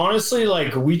 honestly,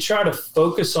 like we try to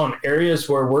focus on areas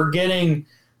where we're getting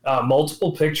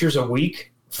multiple pictures a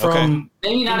week from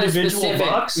maybe not individual a specific,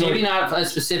 bucks. Maybe not a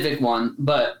specific one,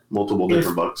 but Multiple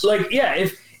different bucks. Like, yeah,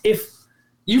 if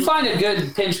you find a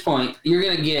good pinch point, you're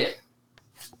gonna get.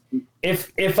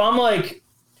 If I'm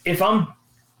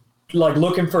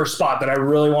looking for a spot that I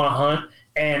really want to hunt,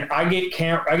 and I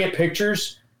get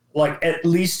pictures like at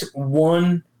least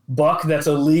 1 buck that's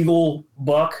a legal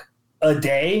buck a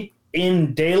day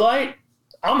in daylight,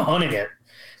 I'm hunting it.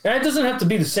 And it doesn't have to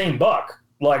be the same buck.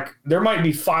 Like there might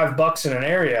be 5 bucks in an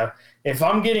area. If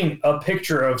I'm getting a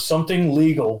picture of something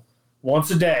legal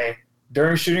once a day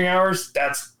during shooting hours,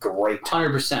 that's great.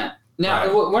 100%. Now,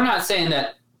 Right. We're not saying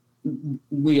that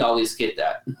we always get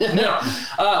that. No.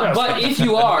 But if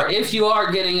you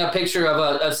are getting a picture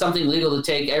of something legal to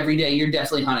take every day, you're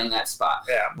definitely hunting that spot.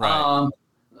 Yeah. Right.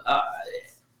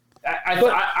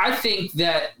 I think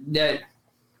that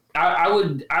I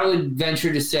would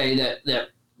venture to say that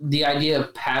the idea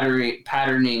of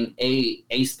patterning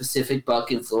a specific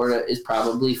buck in Florida is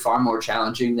probably far more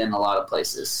challenging than a lot of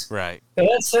places. Right. And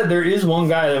that said, there is one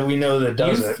guy that we know that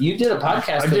does it. You did a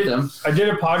podcast with him. I did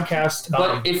a podcast.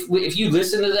 But if you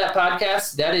listen to that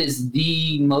podcast, that is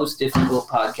the most difficult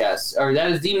podcast, or that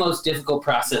is the most difficult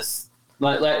process.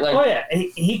 Oh yeah,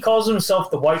 he calls himself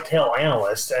the whitetail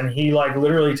analyst, and he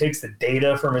literally takes the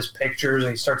data from his pictures and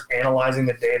he starts analyzing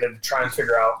the data to try and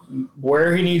figure out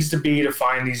where he needs to be to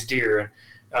find these deer.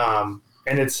 And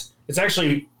it's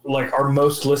actually like our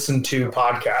most listened to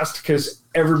podcast because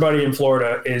everybody in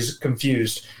Florida is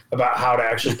confused about how to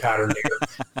actually pattern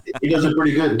deer. He does it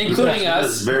pretty good, including us. He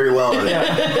does very well at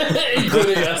it.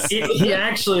 Including us. He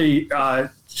actually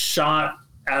shot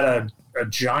at a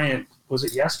giant. Was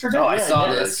it yesterday? Oh, I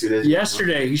saw this.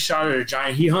 Yesterday, he shot at a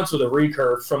giant. He hunts with a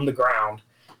recurve from the ground,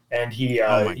 and he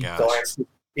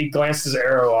glanced his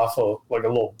arrow off of like a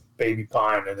little baby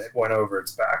pine, and it went over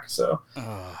its back. So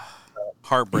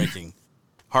heartbreaking.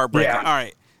 Yeah.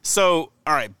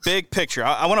 All right. Big picture.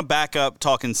 I want to back up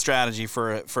talking strategy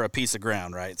for a piece of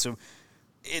ground, right? So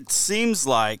it seems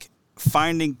like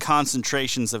finding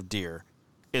concentrations of deer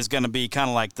is going to be kind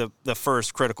of like the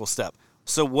first critical step.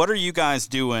 So what are you guys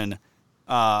doing?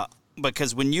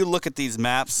 Because when you look at these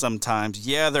maps sometimes,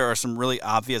 there are some really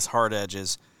obvious hard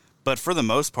edges, but for the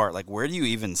most part, like where do you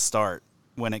even start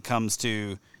when it comes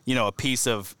to, a piece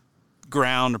of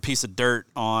ground or piece of dirt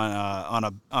on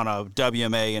a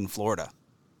WMA in Florida?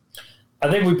 I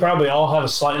think we probably all have a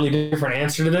slightly different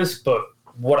answer to this, but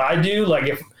what I do, like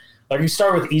if you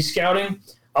start with e-scouting,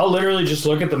 I'll literally just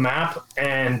look at the map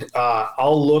and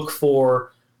I'll look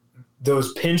for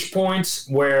those pinch points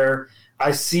where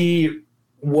I see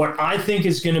what I think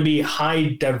is going to be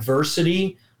high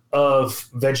diversity of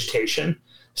vegetation.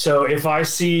 So if I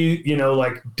see,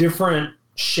 like different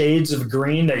shades of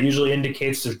green, that usually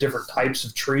indicates there's different types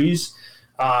of trees.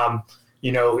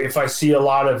 If I see a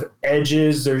lot of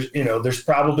edges, there's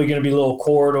probably going to be little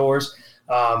corridors.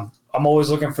 I'm always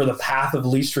looking for the path of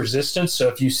least resistance. So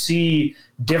if you see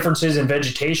differences in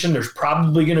vegetation, there's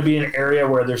probably going to be an area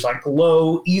where there's like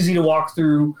low, easy to walk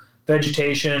through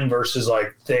vegetation versus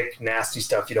like thick, nasty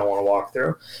stuff you don't want to walk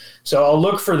through. So I'll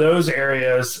look for those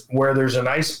areas where there's a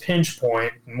nice pinch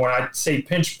point. And when I say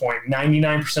pinch point,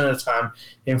 99% of the time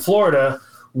in Florida,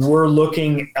 we're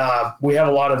looking, we have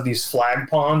a lot of these flag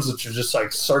ponds, which are just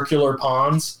like circular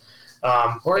ponds.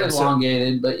 Or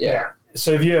elongated, but yeah.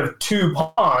 So if you have two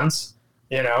ponds,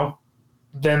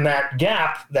 then that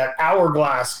gap, that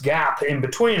hourglass gap in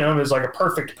between them is like a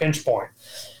perfect pinch point.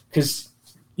 Because,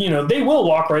 they will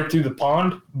walk right through the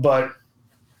pond, but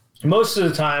most of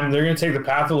the time they're going to take the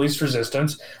path of least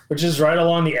resistance, which is right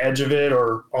along the edge of it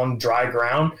or on dry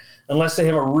ground. Unless they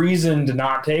have a reason to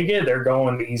not take it, they're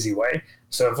going the easy way.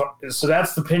 So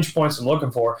that's the pinch points I'm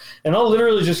looking for. And I'll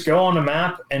literally just go on the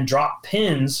map and drop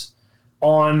pins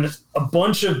on a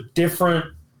bunch of different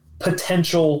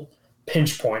potential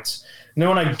pinch points. And then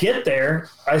when I get there,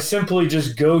 I simply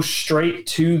just go straight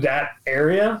to that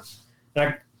area.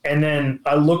 And then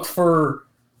I look for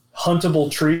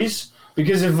huntable trees,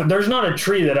 because if there's not a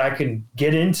tree that I can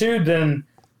get into, then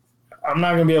I'm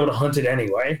not going to be able to hunt it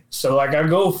anyway. So like I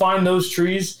go find those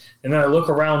trees and then I look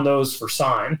around those for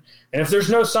sign. And if there's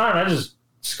no sign, I just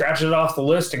scratch it off the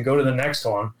list and go to the next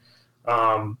one.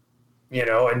 And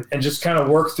just kind of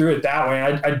work through it that way.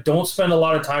 I don't spend a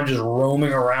lot of time just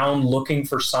roaming around looking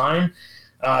for sign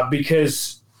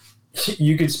because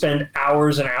you could spend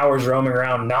hours and hours roaming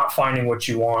around not finding what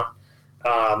you want.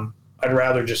 I'd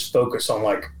rather just focus on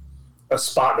like a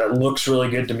spot that looks really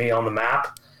good to me on the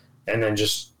map and then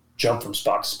just jump from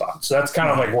spot to spot. So that's kind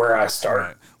of like where I start.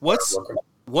 Right.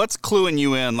 What's cluing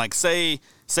you in? Like say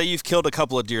you've killed a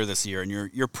couple of deer this year and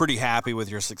you're pretty happy with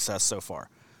your success so far.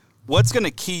 What's going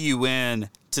to key you in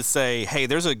to say, hey,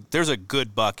 there's a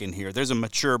good buck in here. There's a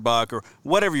mature buck or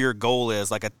whatever your goal is,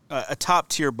 like a top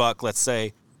tier buck, let's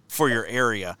say, for your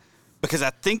area. Because I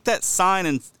think that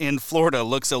sign in Florida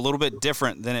looks a little bit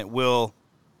different than it will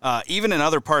even in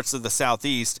other parts of the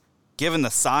Southeast, given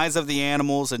the size of the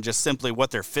animals and just simply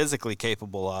what they're physically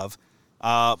capable of.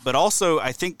 But also,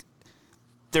 I think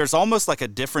there's almost like a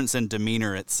difference in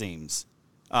demeanor, it seems,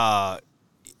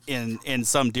 in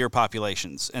some deer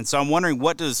populations. And so I'm wondering,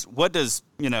 what does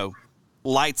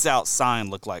lights out sign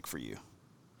look like for you?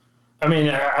 I mean,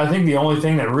 I think the only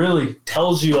thing that really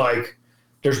tells you like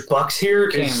there's bucks here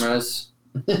is cameras.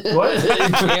 What?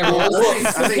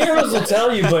 Cameras will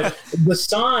tell you, but the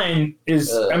sign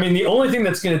is, I mean, the only thing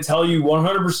that's going to tell you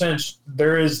 100%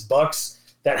 there is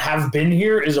bucks that have been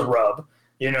here is a rub,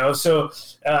 so,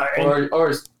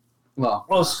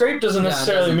 well, scrape doesn't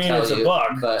necessarily mean it's a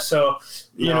buck, but, so,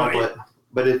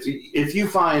 but if you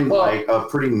find like a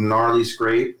pretty gnarly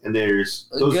scrape and there's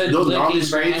those gnarly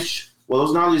scrapes,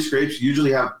 those gnarly scrapes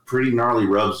usually have pretty gnarly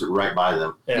rubs right by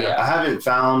them. Yeah. I haven't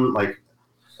found like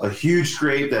a huge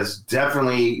scrape that's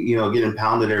definitely, getting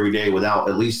pounded every day without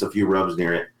at least a few rubs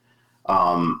near it.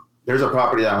 There's a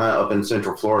property that I hunt up in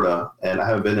Central Florida, and I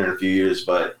haven't been there in a few years,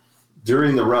 but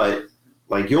during the rut,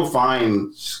 like you'll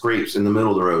find scrapes in the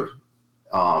middle of the road.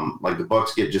 Like the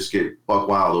bucks get buck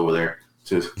wild over there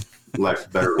to lack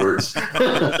of better words.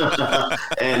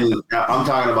 And I'm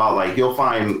talking about like you'll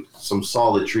find some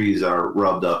solid trees that are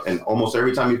rubbed up, and almost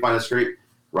every time you find a scrape,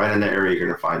 right in that area you're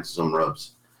gonna find some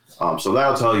rubs. So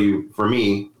that'll tell you, for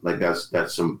me, like there's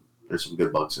some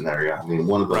good bucks in that area. I mean,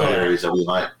 one of the areas that we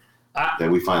hunt that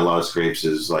we find a lot of scrapes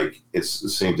is like it's the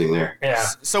same thing there. Yeah.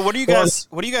 So what are you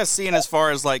guys seeing as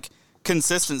far as like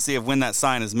consistency of when that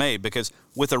sign is made? Because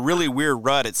with a really weird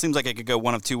rut, it seems like it could go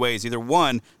one of two ways. Either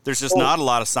one, there's just not a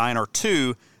lot of sign, or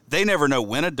two, they never know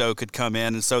when a doe could come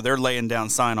in, and so they're laying down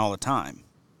sign all the time.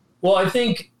 Well, I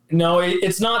think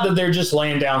it's not that they're just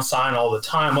laying down sign all the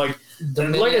time. Like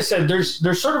I said,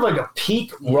 there's sort of like a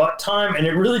peak rut time, and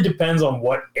it really depends on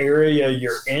what area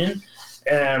you're in.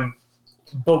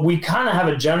 But we kind of have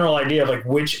a general idea of like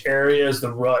which areas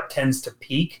the rut tends to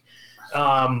peak.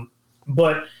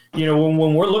 But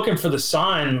when we're looking for the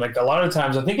sign, like a lot of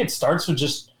times, I think it starts with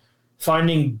just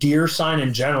finding deer sign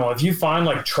in general. If you find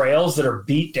like trails that are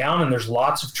beat down and there's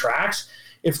lots of tracks,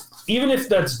 even if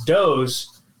that's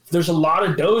does, if there's a lot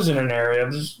of does in an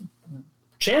area,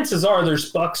 chances are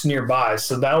there's bucks nearby.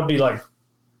 So that'll be like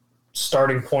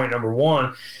starting point number one.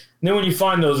 And then when you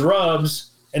find those rubs,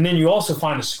 and then you also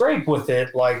find a scrape with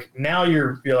it, like now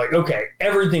you're like, okay,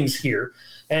 everything's here.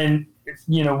 And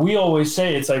we always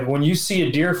say it's like when you see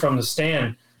a deer from the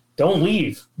stand, don't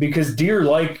leave, because deer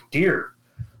like deer.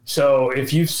 So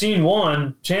if you've seen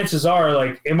one, chances are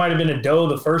like it might have been a doe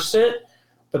the first sit,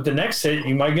 but the next sit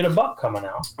you might get a buck coming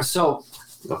out. So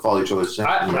they'll follow each other's scent.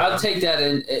 I'll take that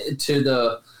into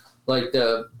the like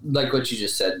what you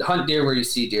just said. Hunt deer where you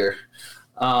see deer.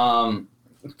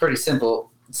 It's pretty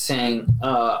simple saying.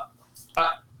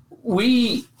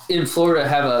 We in Florida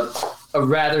have a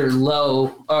rather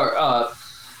low,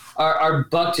 our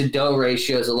buck to doe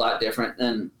ratio is a lot different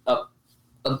than up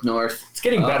north. It's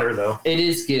getting better though. It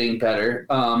is getting better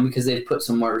because they've put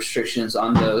some more restrictions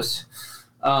on those.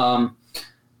 And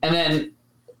then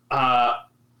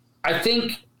I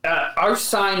think our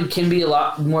sign can be a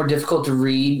lot more difficult to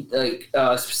read, like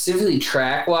specifically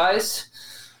track wise,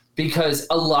 because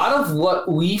a lot of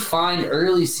what we find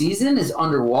early season is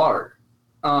underwater.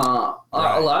 Right.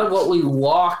 A lot of what we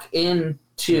walk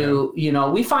into,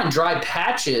 we find dry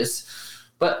patches,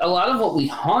 but a lot of what we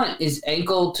hunt is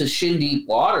ankle to shin deep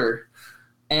water.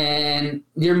 And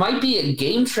there might be a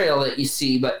game trail that you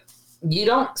see, but you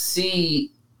don't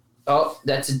see,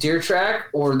 that's a deer track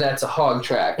or that's a hog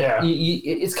track. Yeah.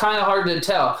 It's kind of hard to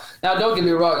tell. Now, don't get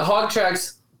me wrong. Hog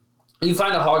tracks, you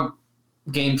find a hog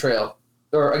game trail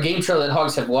or a game trail that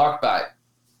hogs have walked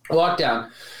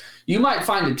down. You might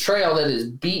find a trail that is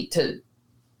beat to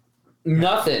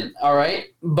nothing, all right?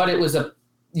 But it was a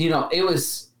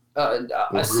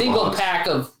single pack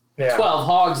of 12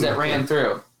 hogs that ran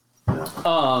through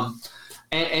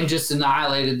and just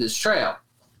annihilated this trail.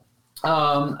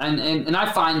 And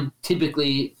I find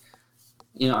typically,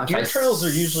 deer trails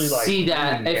are usually like see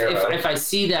that if I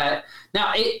see that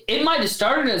now it might have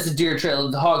started as a deer trail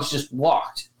that the hogs just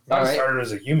walked. All right. Started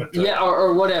as a human trail. Yeah,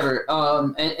 or whatever.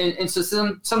 And so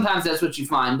sometimes that's what you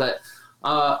find, but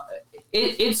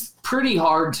it's pretty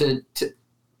hard to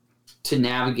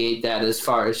navigate that as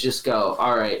far as just go,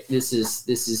 all right, this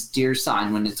is deer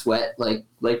sign when it's wet, like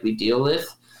we deal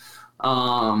with.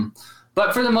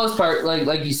 But for the most part,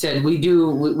 like you said,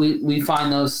 we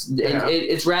find those. Yeah.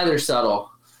 It's rather subtle.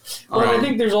 Well, I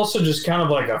think there's also just kind of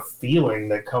like a feeling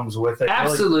that comes with it.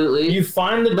 Absolutely. Like you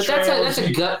find the but trails. That's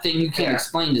a gut thing you can't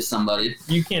explain to somebody.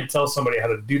 You can't tell somebody how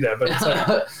to do that, but it's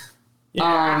like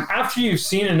after you've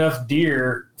seen enough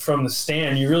deer from the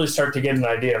stand, you really start to get an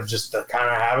idea of just the kind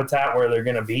of habitat where they're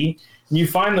going to be. And you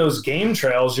find those game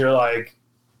trails, you're like,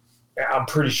 I'm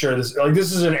pretty sure this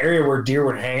is an area where deer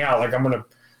would hang out. Like I'm going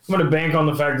to bank on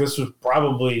the fact this was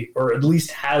probably, or at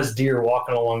least has deer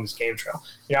walking along this game trail.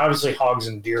 Obviously hogs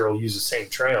and deer will use the same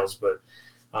trails, but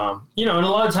and a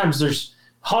lot of times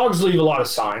hogs leave a lot of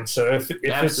signs. So if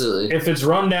it's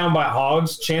run down by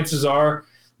hogs, chances are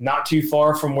not too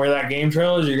far from where that game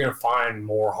trail is, you're going to find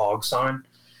more hog sign.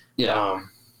 Yeah.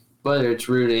 Whether it's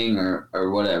rooting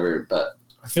or whatever, but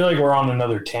I feel like we're on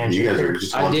another tangent. You guys are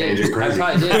just on tangent crazy.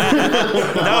 I probably did.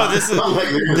 No, this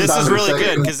is really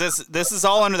good because this is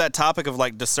all under that topic of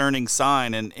like discerning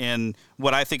sign and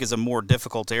what I think is a more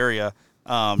difficult area,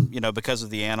 because of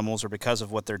the animals or because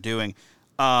of what they're doing.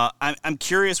 I'm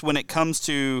curious when it comes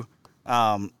to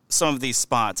some of these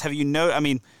spots. Have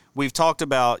you we've talked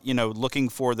about looking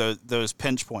for those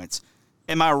pinch points.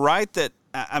 Am I right that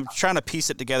I'm trying to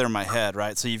piece it together in my head,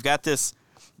 right? So you've got this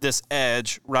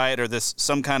edge, right, or this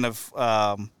some kind of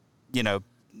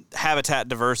habitat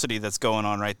diversity that's going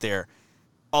on right there.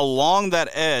 along that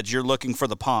edge, you're looking for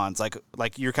the ponds.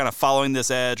 Like you're kind of following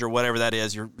this edge or whatever that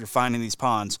is. You're finding these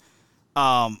ponds.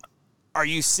 Are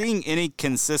you seeing any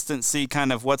consistency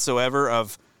kind of whatsoever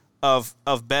of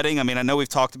bedding? I mean, I know we've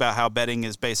talked about how bedding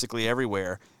is basically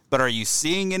everywhere, but are you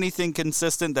seeing anything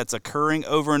consistent that's occurring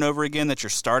over and over again that you're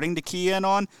starting to key in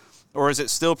on? Or is it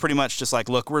still pretty much just like,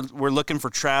 look, we're looking for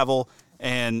travel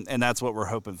and that's what we're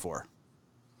hoping for?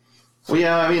 Well,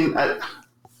 yeah, I mean, I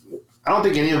don't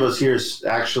think any of us here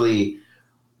actually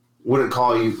wouldn't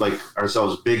call you like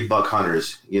ourselves big buck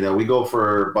hunters. You know, we go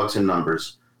for bucks in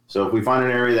numbers. So if we find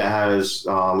an area that has,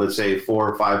 let's say, 4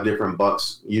 or 5 different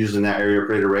bucks used in that area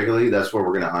pretty regularly, that's where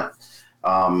we're going to hunt.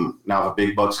 Now, if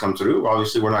big bucks come through,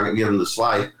 obviously we're not going to give them the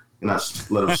slide and not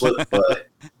let them slip. But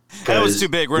that was too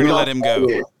big. We're going to let him go.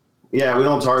 Yeah, we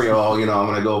don't target, I'm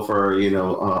going to go for,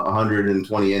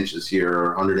 120 inches here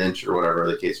or 100 inch or whatever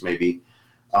the case may be.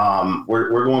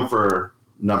 We're going for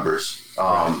numbers.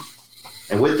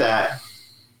 And with that,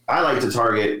 I like to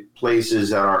target places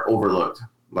that are overlooked.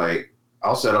 Like,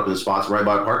 I'll set up in spots right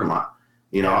by a parking lot.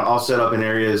 I'll set up in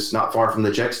areas not far from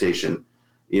the check station,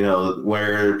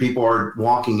 where people are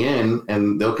walking in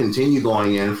and they'll continue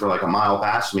going in for like a mile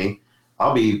past me.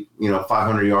 I'll be,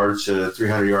 500 yards to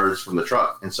 300 yards from the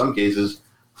truck. In some cases,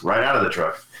 right out of the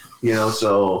truck,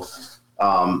 so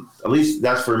at least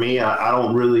that's for me. I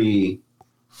don't really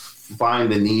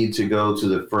find the need to go to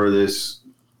the furthest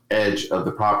edge of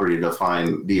the property to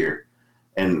find deer.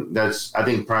 And that's, I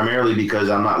think, primarily because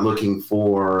I'm not looking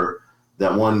for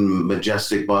that one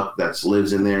majestic buck that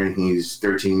lives in there and he's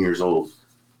 13 years old,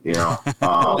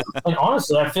 And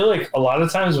honestly, I feel like a lot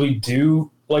of times we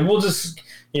do, like, we'll just,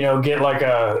 get like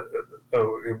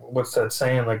what's that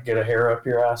saying? Like, get a hair up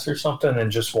your ass or something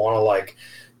and just want to, like,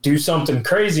 do something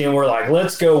crazy. And we're like,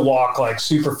 let's go walk, like,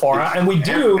 super far out. And we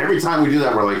do. Every time we do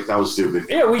that, we're like, that was stupid.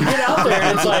 Yeah, we get out there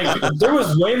and it's like, there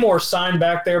was way more sign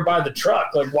back there by the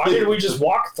truck. Like, why did we just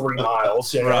walk 3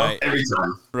 miles? Right. Every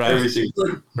time. Right. Every single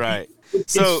time. Right.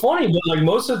 It's funny, but, like,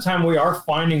 most of the time we are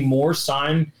finding more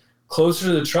sign closer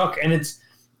to the truck. And it's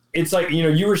like,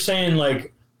 you were saying,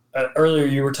 like, earlier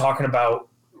you were talking about,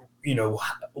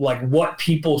 like, what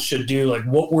people should do, like,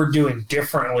 what we're doing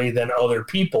differently than other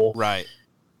people. Right.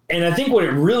 And I think what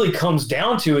it really comes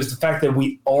down to is the fact that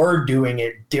we are doing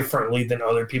it differently than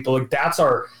other people. Like, that's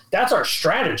our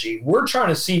strategy. We're trying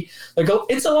to see, like,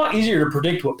 it's a lot easier to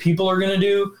predict what people are going to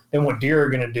do than what deer are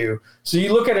going to do. So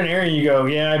you look at an area and you go,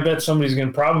 yeah, I bet somebody's going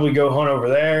to probably go hunt over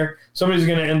there. Somebody's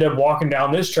going to end up walking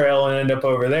down this trail and end up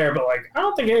over there. But, like, I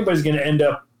don't think anybody's going to end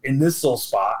up in this little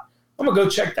spot. I'm going to go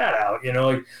check that out.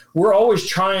 Like, we're always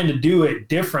trying to do it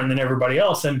different than everybody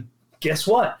else. And guess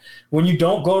what? When you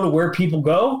don't go to where people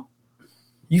go,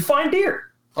 you find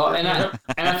deer. Well, and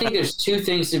I think there's 2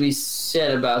 things to be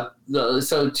said about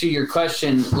so to your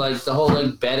question, like the whole,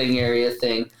 like, bedding area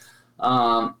thing.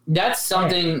 That's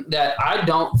something that I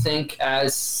don't think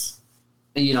as,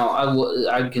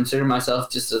 I consider myself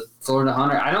just a Florida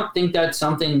hunter. I don't think that's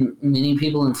something many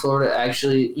people in Florida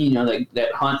actually,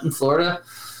 that hunt in Florida.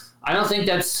 I don't think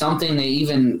that's something they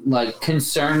even, like,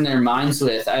 concern their minds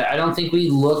with. I don't think we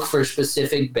look for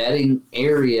specific bedding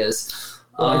areas.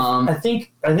 I think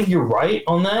you're right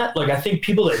on that. Like, I think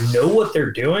people that know what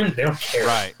they're doing, they don't care.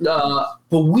 Right.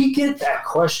 But we get that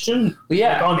question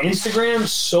like, on Instagram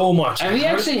so much. And we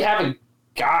actually have a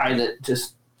guy that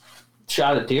just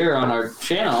shot a deer on our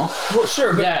channel. Well,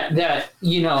 sure. But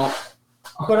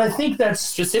but I think that's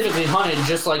specifically hunted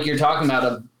just like you're talking about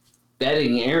a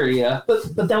bedding area.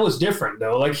 But that was different,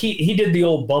 though. Like, he did the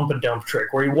old bump and dump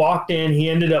trick where he walked in, he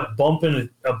ended up bumping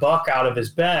a buck out of his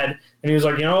bed, and he was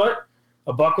like, you know what?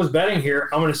 A buck was bedding here.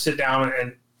 I'm going to sit down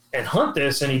and hunt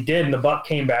this. And he did, and the buck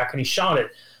came back and he shot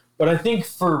it. But I think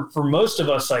for most of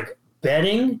us, like,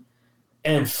 bedding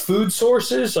and food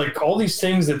sources, like, all these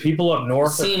things that people up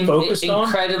north are focused on.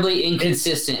 Incredibly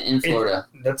inconsistent in Florida.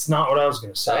 That's not what I was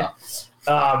going to say.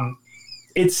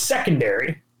 It's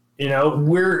secondary.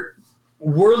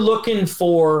 We're looking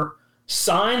for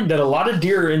sign that a lot of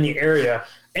deer are in the area.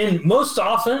 And most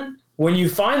often, when you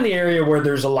find the area where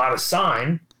there's a lot of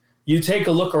sign, you take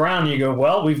a look around and you go,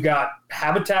 well, we've got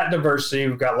habitat diversity,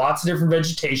 we've got lots of different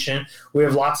vegetation, we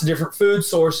have lots of different food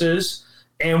sources,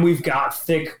 and we've got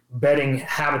thick bedding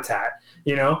habitat,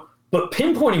 But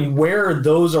pinpointing where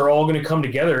those are all going to come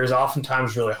together is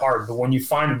oftentimes really hard. But when you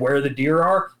find where the deer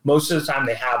are, most of the time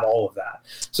they have all of that.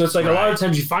 So it's like a lot of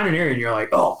times you find an area and you're like,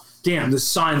 oh, damn, this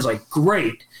sign's, like,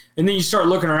 great. And then you start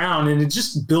looking around and it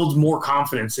just builds more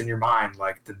confidence in your mind,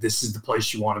 like, that this is the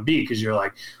place you want to be, because you're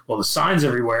like, well, the sign's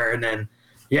everywhere. And then,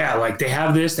 yeah, like, they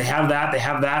have this, they have that, they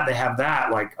have that, they have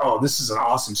that. Like, oh, this is an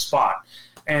awesome spot.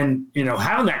 And,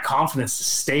 having that confidence to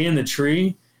stay in the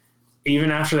tree,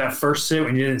 even after that first sit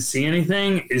when you didn't see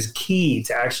anything, is key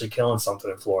to actually killing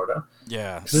something in Florida.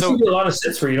 Yeah. Because there's going to be a lot of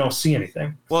sits where you don't see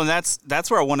anything. Well, and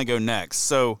that's where I want to go next.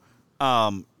 So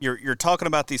you're talking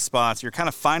about these spots. You're kind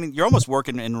of you're almost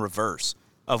working in reverse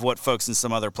of what folks in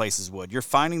some other places would. You're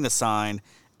finding the sign,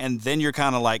 and then you're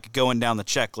kind of like going down the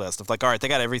checklist of like, all right, they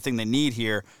got everything they need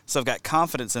here, so I've got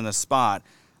confidence in this spot.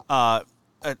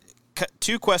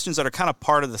 Two questions that are kind of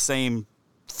part of the same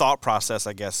thought process,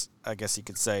 I guess you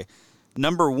could say.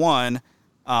 Number one,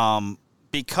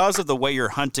 because of the way you're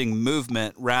hunting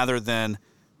movement rather than,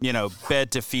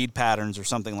 bed to feed patterns or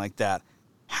something like that,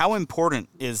 how important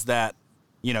is that,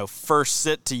 first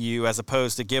sit to you as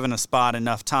opposed to giving a spot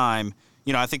enough time?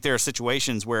 I think there are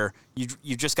situations where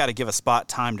you just got to give a spot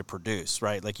time to produce,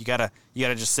 right? Like you gotta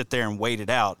just sit there and wait it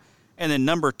out. And then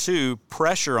number two,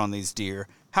 pressure on these deer.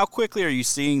 How quickly are you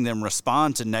seeing them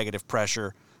respond to negative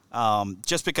pressure?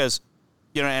 Just because,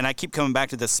 and I keep coming back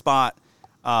to this spot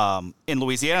in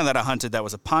Louisiana that I hunted that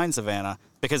was a pine savanna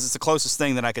because it's the closest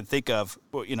thing that I could think of,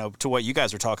 to what you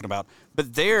guys are talking about.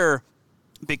 But there,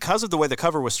 because of the way the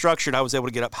cover was structured, I was able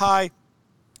to get up high,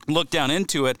 look down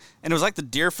into it, and it was like the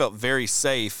deer felt very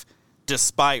safe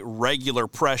despite regular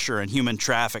pressure and human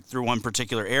traffic through one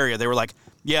particular area. They were like,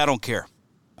 yeah, I don't care.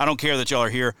 I don't care that y'all are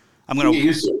here. I'm going to get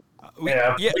used to it.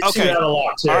 Yeah, we see okay. that a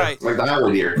lot too. All right. Like the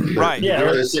highway deer. Right. Yeah.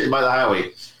 They're sitting by the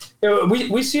highway.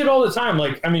 We see it all the time.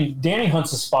 Like, Danny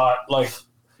hunts a spot like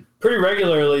pretty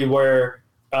regularly where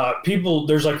people,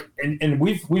 there's like, and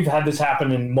we've had this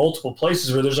happen in multiple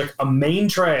places where there's like a main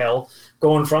trail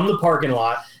going from the parking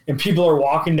lot and people are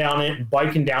walking down it and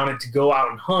biking down it to go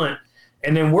out and hunt.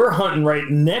 And then we're hunting right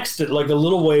next to it, like a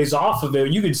little ways off of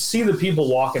it. You could see the people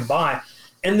walking by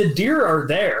and the deer are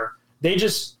there. They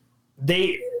just,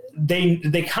 they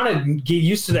kind of get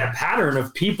used to that pattern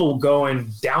of people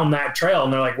going down that trail.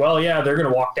 And they're like, well, yeah, they're going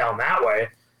to walk down that way.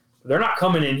 They're not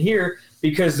coming in here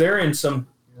because they're in some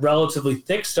relatively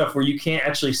thick stuff where you can't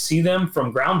actually see them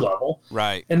from ground level.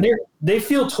 Right. And they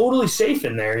feel totally safe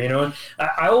in there, And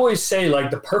I always say like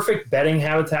the perfect bedding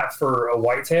habitat for a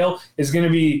whitetail is going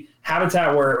to be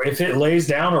habitat where if it lays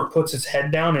down or puts its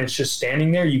head down and it's just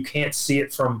standing there, you can't see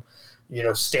it from,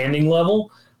 standing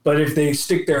level. But if they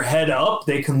stick their head up,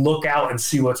 they can look out and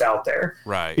see what's out there.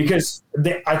 Right. Because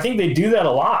I think they do that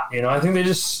a lot. I think they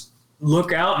just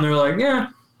look out and they're like, yeah,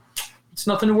 it's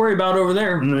nothing to worry about over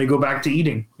there. And then they go back to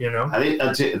eating, I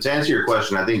think to answer your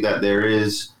question, I think that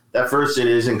that first sit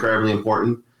is incredibly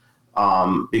important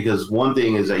because one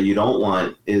thing is that you don't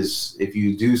want is if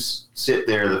you do sit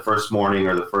there the first morning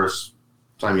or the first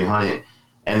time you hunt it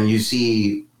and you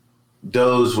see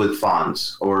does with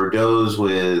fawns or does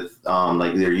with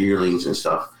like their yearlings and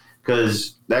stuff,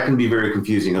 because that can be very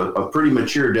confusing. A pretty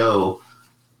mature doe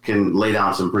can lay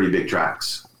down some pretty big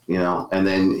tracks, and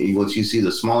then once you see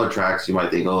the smaller tracks, you might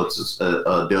think, oh, it's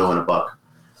a doe and a buck.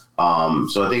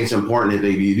 So I think it's important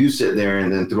if you do sit there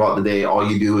and then throughout the day,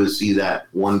 all you do is see that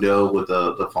one doe with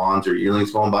the fawns or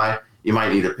yearlings going by, you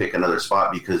might need to pick another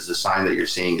spot because the sign that you're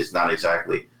seeing is not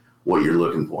exactly what you're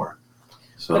looking for.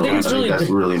 So I think that's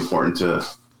really important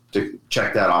to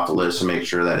check that off the list to make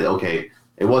sure that, okay,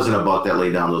 it wasn't a buck that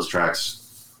laid down those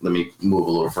tracks. Let me move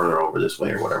a little further over this way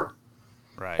or whatever.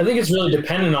 Right. I think it's really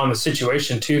dependent on the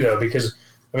situation too, though, because,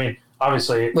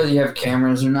 obviously. Whether you have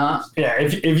cameras or not. Yeah,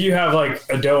 if you have like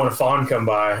a doe and a fawn come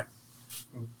by,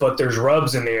 but there's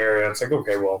rubs in the area, it's like,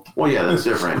 okay, well. Well, yeah, that's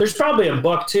different. There's probably a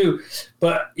buck too,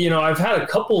 but, I've had a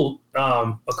couple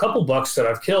bucks that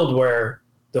I've killed where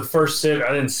the first sit,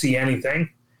 I didn't see anything.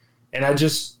 And I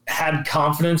just had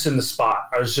confidence in the spot.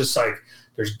 I was just like,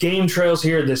 there's game trails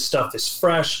here. This stuff is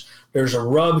fresh. There's a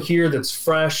rub here that's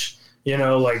fresh.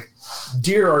 Like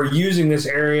deer are using this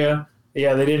area.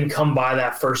 Yeah, they didn't come by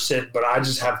that first sit, but I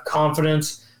just have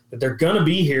confidence that they're going to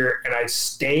be here. And I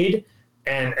stayed.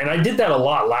 And I did that a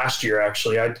lot last year,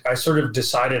 actually. I sort of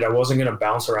decided I wasn't going to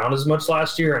bounce around as much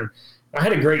last year. And I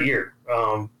had a great year.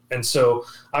 And so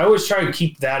I always try to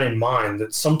keep that in mind,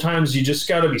 that sometimes you just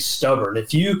got to be stubborn.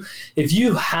 If you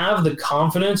have the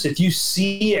confidence, if you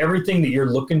see everything that you're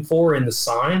looking for in the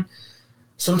sign,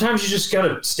 sometimes you just got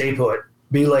to stay put,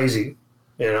 be lazy,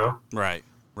 Right.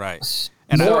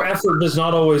 And more effort does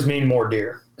not always mean more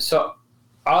deer. So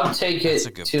I'll take it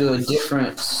to a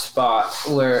different spot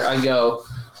where I go.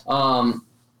 I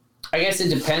guess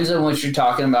it depends on what you're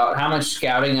talking about, how much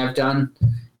scouting I've done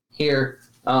here.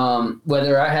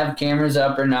 Whether I have cameras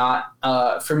up or not.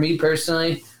 For me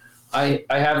personally, I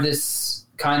have this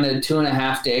kind of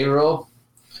 2.5 day rule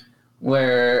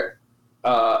where,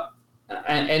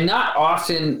 and not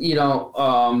often,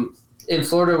 in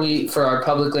Florida, for our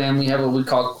public land, we have what we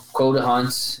call quota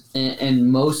hunts,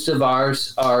 and most of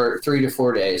ours are 3 to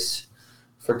 4 days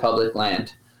for public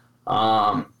land.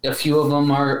 A few of them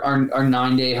are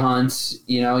 9-day hunts.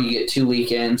 You get 2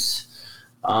 weekends.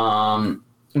 But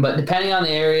depending on the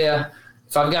area,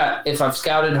 if I've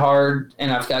scouted hard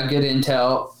and I've got good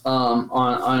intel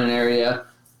on an area,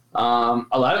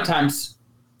 a lot of times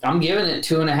I'm giving it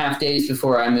 2.5 days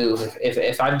before I move.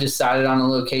 If I've decided on a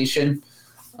location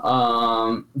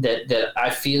that I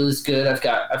feel is good, I've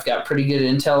got pretty good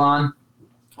intel on.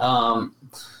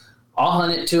 I'll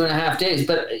hunt it 2.5 days,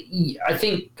 but I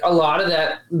think a lot of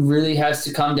that really has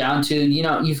to come down to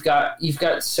you've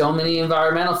got so many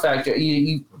environmental factors.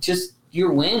 You just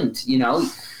your wind.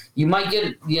 You might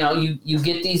get you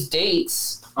get these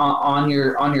dates on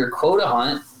your quota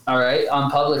hunt. All right,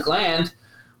 on public land,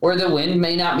 where the wind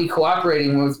may not be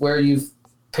cooperating with where you've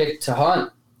picked to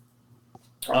hunt.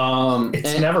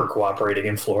 It's never cooperating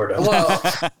in Florida. Well,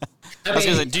 I was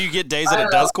gonna say, do you get days that it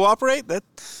does cooperate?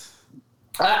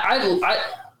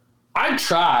 I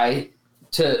try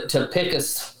to pick a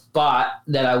spot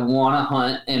that I want to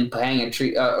hunt and hang a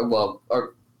tree,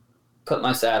 or put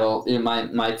my saddle in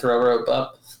my throw rope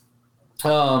up,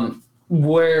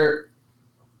 where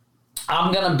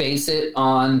I'm gonna base it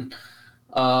on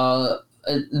the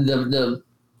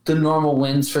normal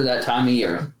winds for that time of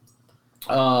year,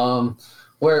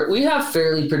 where we have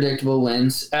fairly predictable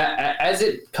winds as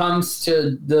it comes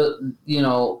to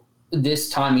this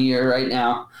time of year right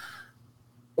now.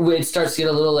 It starts to get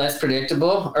a little less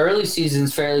predictable. Early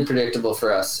season's fairly predictable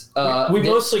for us. We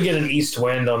mostly get an east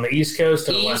wind on the east coast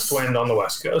and a west wind on the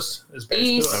west coast.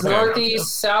 East,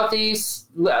 northeast, southeast.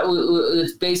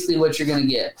 It's basically what you're going to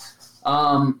get.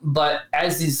 But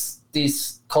as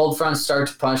these cold fronts start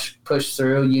to push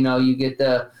through, you get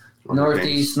the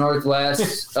northeast,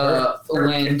 northwest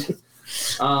wind.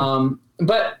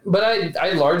 But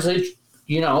I largely,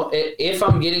 if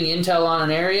I'm getting intel on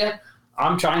an area,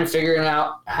 I'm trying to figure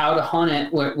out how to hunt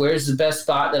it. Where's the best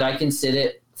spot that I can sit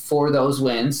it for those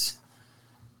winds?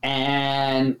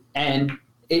 And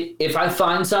if I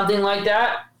find something like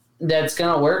that that's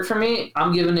going to work for me,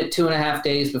 I'm giving it 2.5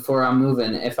 days before I'm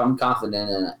moving if I'm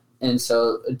confident in it. And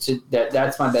so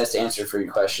that's my best answer for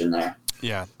your question there.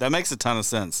 Yeah, that makes a ton of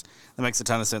sense.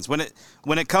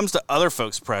 When it comes to other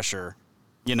folks' pressure,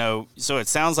 so it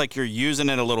sounds like you're using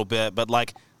it a little bit, but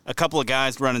like a couple of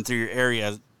guys running through your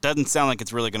area doesn't sound like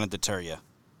it's really going to deter you.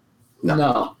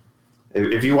 No.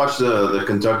 If you watch the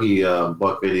Kentucky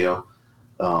buck video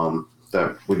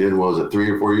that we did, what was it,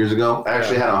 3 or 4 years ago? I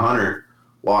actually had a hunter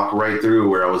walk right through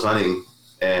where I was hunting,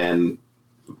 and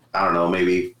I don't know,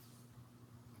 maybe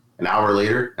an hour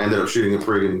later, I ended up shooting a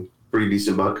pretty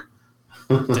decent buck.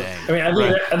 Dang.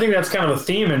 I think that's kind of a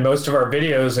theme in most of our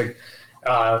videos. Like,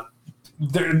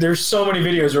 there's so many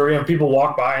videos where we have people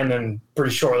walk by and then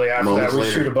pretty shortly after that we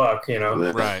shoot a buck.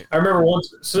 Right. I remember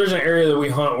once. So there's an area that we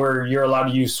hunt where you're allowed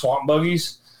to use swamp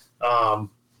buggies, and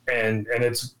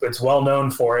it's well known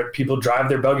for it. People drive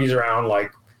their buggies around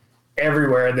like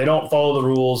everywhere. They don't follow the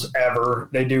rules ever.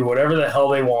 They do whatever the hell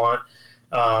they want,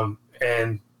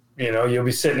 and you'll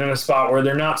be sitting in a spot where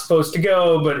they're not supposed to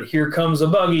go, but here comes a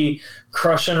buggy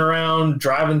crushing around,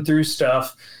 driving through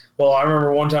stuff. Well, I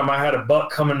remember one time I had a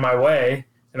buck coming my way,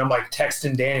 and I'm like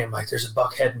texting Danny. I'm like, there's a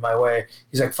buck heading my way.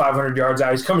 He's like 500 yards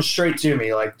out. He's coming straight to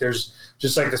me. Like there's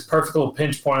just like this perfect little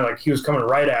pinch point. Like he was coming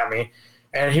right at me.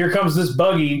 And here comes this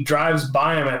buggy, drives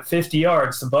by him at 50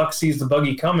 yards. The buck sees the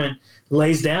buggy coming,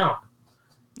 lays down.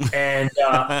 And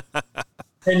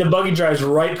the buggy drives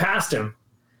right past him.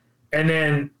 And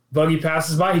then buggy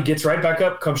passes by. He gets right back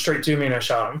up, comes straight to me, and I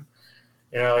shot him.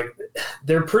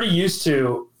 They're pretty used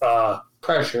to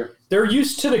pressure. They're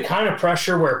used to the kind of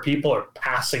pressure where people are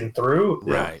passing through.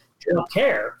 Right. They don't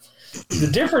care. The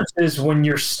difference is when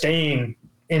you're staying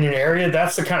in an area,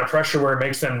 that's the kind of pressure where it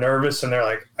makes them nervous and they're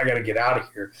like, I got to get out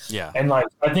of here. Yeah. And like,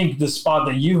 I think the spot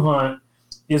that you hunt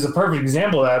is a perfect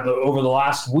example of that. Over the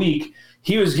last week,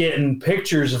 he was getting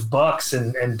pictures of bucks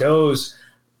and does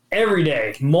every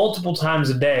day, multiple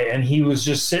times a day. And he was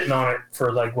just sitting on it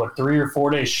for 3 or 4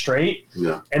 days straight.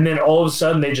 Yeah. And then all of a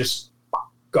sudden they just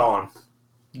gone.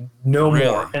 No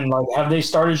more. And have they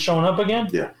started showing up again?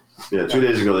 Yeah. 2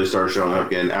 days ago they started showing up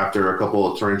again after a couple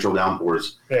of torrential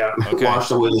downpours. Yeah. Okay.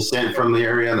 Washed away the scent from the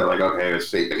area, and they're like, okay, it's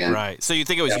safe again. Right. So you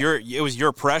think it was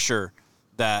your pressure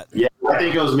that? Yeah, I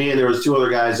think it was me, and there was 2 other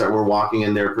guys that were walking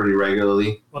in there pretty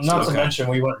regularly. Well, not to mention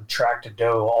we went and tracked a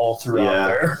doe all throughout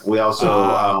there. We also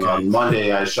on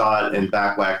Monday I shot and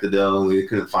back-whacked the doe, and we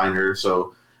couldn't find her,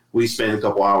 so we spent a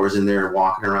couple hours in there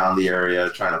walking around the area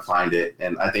trying to find it.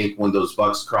 And I think when those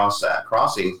bucks cross that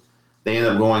crossing, they end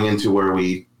up going into where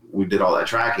we we did all that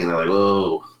tracking, they're like,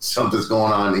 "Whoa, something's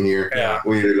going on here. Yeah.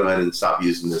 We need to go ahead and stop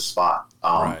using this spot."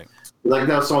 Right. Like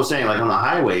that's what I was saying. Like on the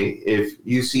highway, if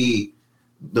you see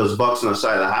those bucks on the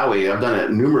side of the highway, I've done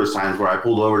it numerous times where I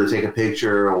pulled over to take a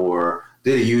picture or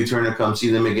did a U-turn to come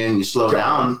see them again. You slow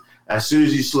down. As soon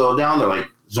as you slow down, they're like,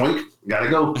 "Zoink, gotta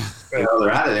go."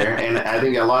 They're out of there. And I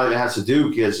think a lot of it has to do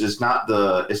because it's not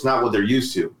what they're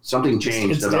used to. Something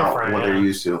changed It's about what they're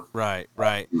used to. Right.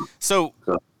 So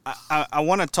I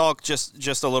want to talk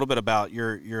just a little bit about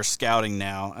your scouting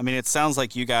now. I mean, it sounds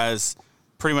like you guys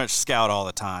pretty much scout all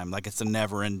the time. Like it's a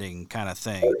never-ending kind of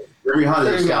thing. Every hunt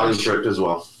is a scouting trip as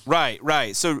well.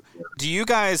 Right. So do you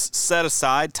guys set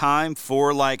aside time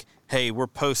for like, hey, we're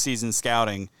postseason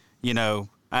scouting, you know,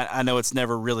 I know it's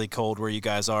never really cold where you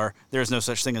guys are. There's no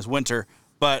such thing as winter.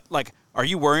 But, like, are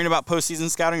you worrying about postseason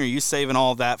scouting, or are you saving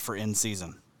all of that for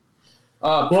in-season?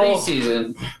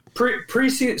 Preseason.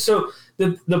 Preseason. So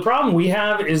the problem we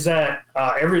have is that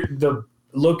the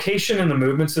location and the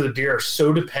movements of the deer are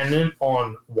so dependent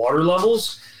on water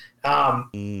levels.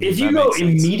 If you go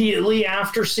immediately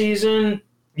after season,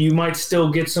 you might still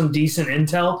get some decent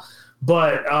intel.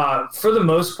 But for the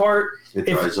most part,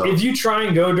 if you try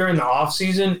and go during the off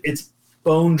season, it's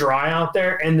bone dry out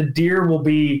there, and the deer will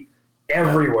be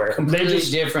everywhere. Completely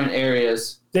different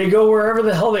areas. They go wherever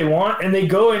the hell they want, and they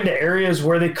go into areas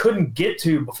where they couldn't get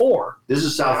to before. This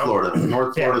is South Florida.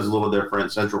 North Florida is a little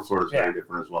different. Central Florida is very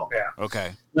different as well. Yeah.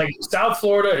 Okay. Like South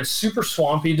Florida, it's super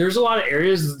swampy. There's a lot of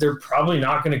areas that they're probably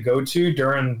not going to go to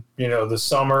during, the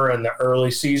summer and the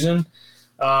early season.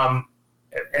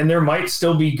 And there might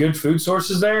still be good food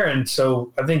sources there. And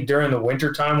so I think during the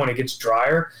winter time when it gets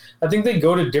drier, I think they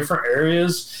go to different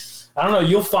areas. I don't know.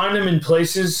 You'll find them in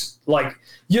places like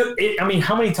how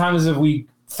many times have we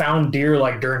found deer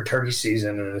like during turkey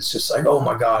season? And it's just like, oh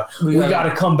my God, we got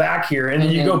to come back here. And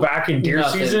then you go back in deer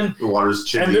season. The water's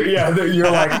chippy. And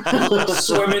you're like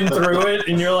swimming through it.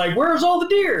 And you're like, where's all the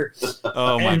deer?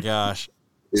 Oh my gosh.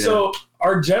 Yeah. So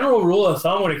our general rule of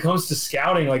thumb when it comes to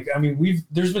scouting,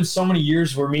 there's been so many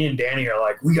years where me and Danny are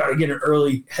like, we got to get an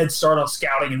early head start on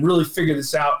scouting and really figure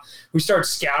this out. We start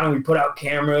scouting, we put out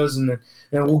cameras, and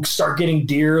then we'll start getting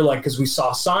deer, like, because we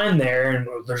saw a sign there and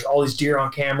there's all these deer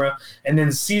on camera. And then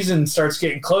the season starts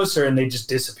getting closer and they just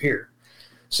disappear.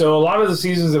 So a lot of the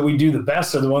seasons that we do the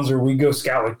best are the ones where we go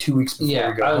scout like 2 weeks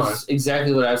before we go hunt.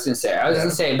 Exactly what I was going to say. I was going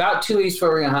to say about 2 weeks before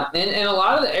we're going to hunt. And a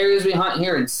lot of the areas we hunt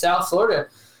here in South Florida,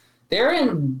 they're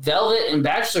in velvet and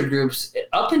bachelor groups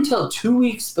up until 2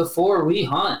 weeks before we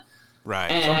hunt. Right.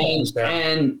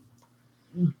 And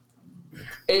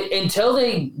until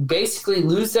they basically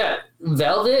lose that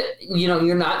velvet,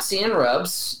 you're not seeing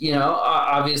rubs,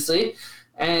 obviously.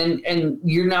 And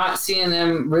you're not seeing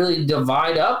them really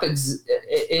divide up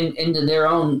into their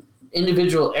own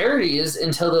individual areas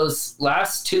until those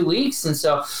last 2 weeks. And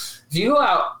so if you go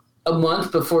out a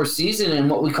month before season in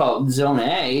what we call Zone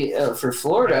A for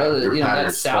Florida,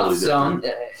 that South Zone,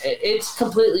 it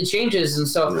completely changes. And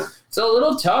so it's a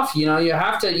little tough. You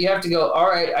have to go, all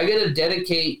right, I got to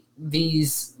dedicate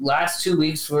these last 2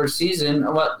 weeks for season.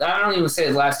 Well, I don't even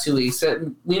say the last 2 weeks.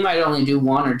 We might only do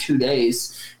 1 or 2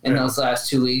 days in those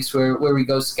last 2 weeks where we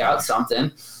go scout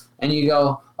something, and you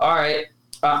go, all right,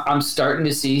 I'm starting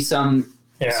to see some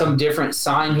different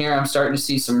sign here. I'm starting to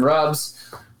see some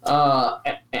rubs.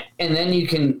 And then you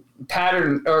can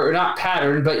pattern, or not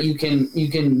pattern, but you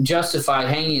can justify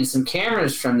hanging some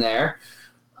cameras from there.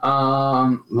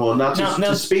 To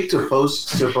speak to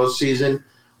postseason,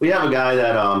 we have a guy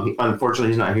that unfortunately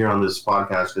he's not here on this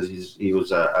podcast because he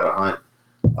was at a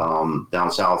hunt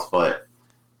down south, but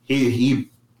he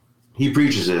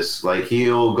preaches this. Like,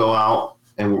 he'll go out,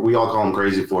 and we all call him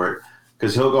crazy for it,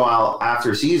 because he'll go out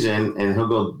after season and he'll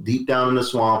go deep down in the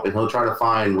swamp and he'll try to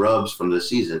find rubs from this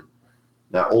season,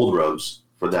 that old rubs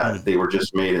for that they were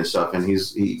just made and stuff. And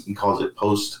he calls it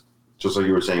post, just like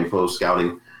you were saying, post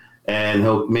scouting, and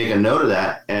he'll make a note of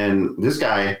that. And this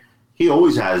guy, he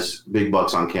always has big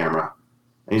bucks on camera,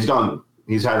 and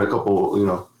he's had a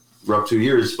couple, rough 2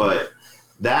 years, but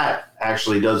that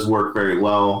actually does work very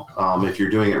well. If you're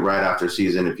doing it right after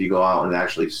season, if you go out and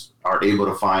actually are able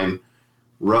to find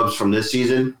rubs from this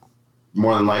season,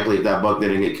 more than likely, if that buck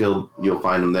didn't get killed, you'll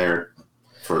find them there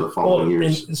for the following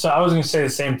years. So I was going to say the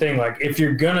same thing. Like, if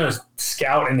you're going to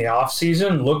scout in the off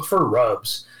season, look for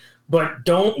rubs, but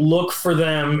don't look for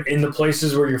them in the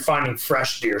places where you're finding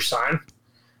fresh deer sign,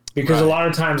 because a lot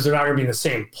of times they're not going to be in the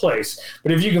same place.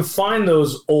 But if you can find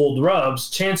those old rubs,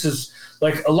 chances,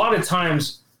 like, a lot of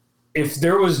times, if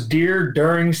there was deer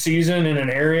during season in an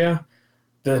area,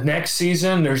 the next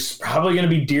season there's probably going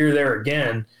to be deer there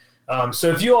again. So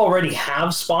if you already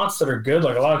have spots that are good,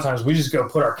 like, a lot of times we just go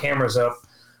put our cameras up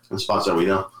And spots that we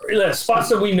know. Yeah, spots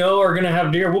that we know are going to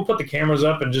have deer, we'll put the cameras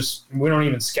up and we don't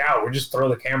even scout. We just throw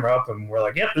the camera up and we're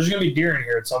like, yep, there's going to be deer in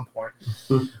here at some point.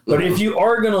 But if you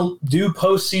are going to do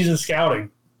postseason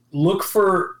scouting, look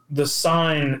for the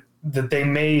sign that they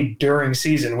made during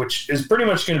season, which is pretty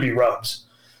much going to be rubs.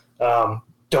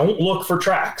 Don't look for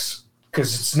tracks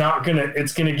because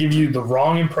it's going to give you the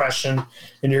wrong impression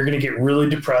and you're going to get really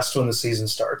depressed when the season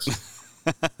starts.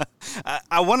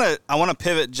 I want to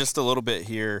pivot just a little bit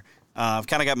here. I've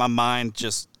kind of got my mind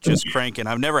just cranking.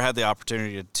 I've never had the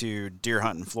opportunity to deer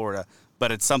hunt in Florida,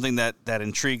 but it's something that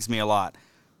intrigues me a lot.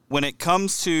 When it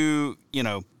comes to,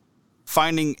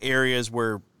 finding areas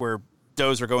where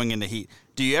does are going into heat,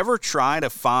 do you ever try to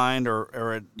find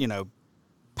or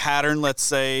pattern, let's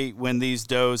say, when these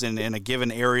does in a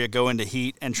given area go into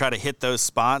heat and try to hit those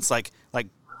spots, like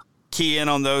key in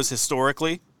on those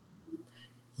historically?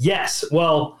 Yes.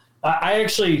 Well, I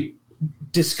actually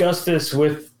discussed this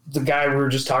with the guy we were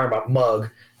just talking about, Mug.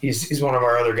 He's one of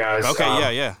our other guys.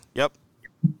 Okay. Yeah. Yep.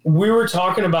 We were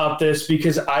talking about this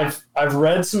because I've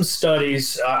read some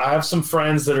studies. I have some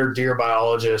friends that are deer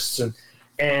biologists,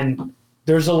 and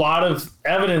there's a lot of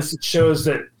evidence that shows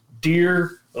that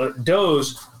deer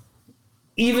does,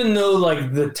 even though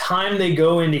like the time they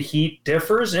go into heat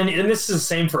differs, and this is the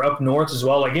same for up north as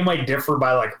well. Like it might differ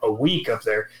by like a week up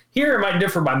there. Here it might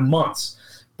differ by months,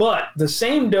 but the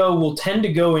same doe will tend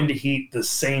to go into heat the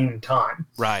same time.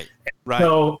 Right.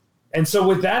 So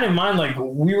with that in mind, like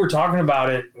we were talking about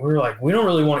it, we were like, we don't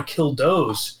really want to kill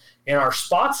does in our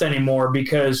spots anymore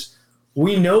because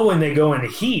we know when they go into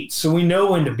heat, so we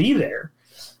know when to be there.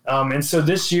 And so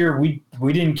this year we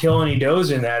didn't kill any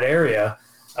does in that area.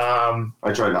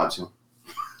 I tried not to.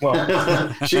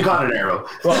 Well, she caught an arrow.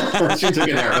 Well, she took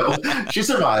an arrow. She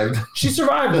survived. She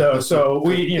survived though, so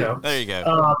we, There you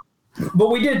go. But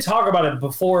we did talk about it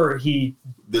before he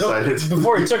took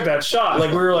that shot. Like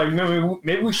we were like,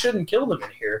 maybe we shouldn't kill them in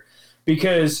here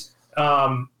because,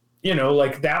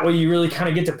 like that way you really kind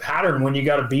of get the pattern when you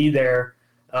got to be there.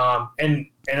 And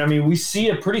I mean, we see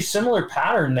a pretty similar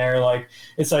pattern there. Like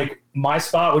it's like my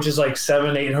spot, which is like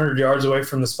 700-800 yards away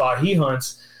from the spot he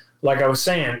hunts. Like I was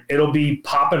saying, it'll be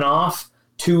popping off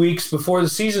 2 weeks before the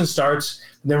season starts.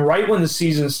 Then right when the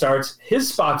season starts,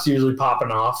 his spot's usually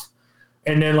popping off.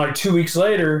 And then like 2 weeks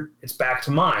later, it's back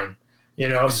to mine,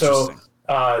 So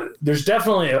there's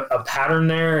definitely a pattern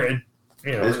there.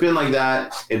 It's been like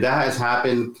that. If that has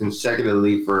happened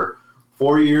consecutively for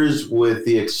 4 years, with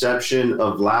the exception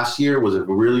of last year, was a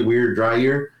really weird dry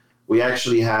year. We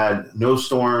actually had no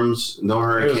storms, no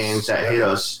hurricanes that hit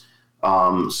us.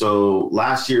 So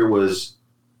last year was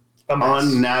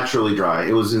unnaturally dry.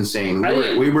 It was insane.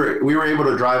 We were able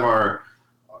to drive our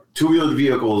two-wheeled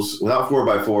vehicles without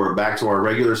 4x4 back to our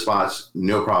regular spots,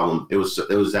 no problem. It was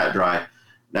that dry.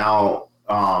 Now,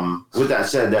 with that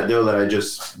said, that doe that I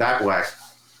just backwhacked,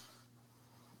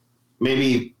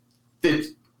 maybe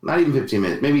not even 15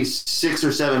 minutes, maybe 6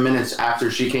 or 7 minutes after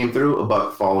she came through, a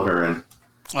buck followed her in.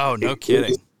 Oh, no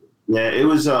kidding. It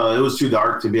was too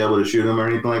dark to be able to shoot him or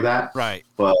anything like that. Right.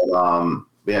 But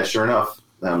yeah, sure enough,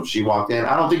 she walked in.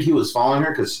 I don't think he was following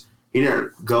her because he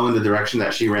didn't go in the direction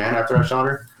that she ran after I shot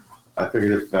her. I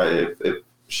figured if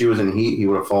she was in heat, he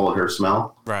would have followed her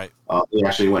smell. Right. He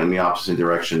actually went in the opposite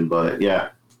direction, but yeah,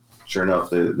 sure enough,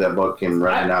 that buck came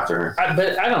right in after her.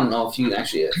 But I don't know if you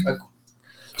actually. I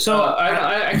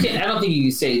can't. I don't think you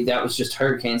can say that was just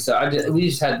hurricane. So we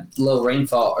just had low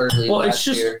rainfall early last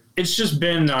year. It's just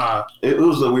been. It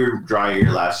was a weird dry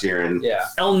year last year, and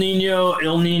El Nino,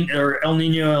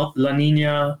 La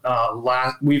Nina.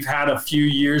 We've had a few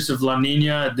years of La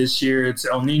Nina. This year it's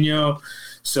El Nino,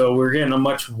 so we're getting a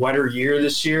much wetter year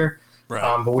this year.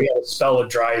 Right. But we had a spell of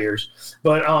dry years.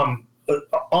 But on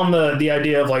the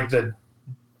idea of like the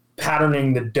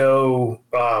patterning the doe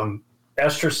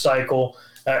estrus cycle.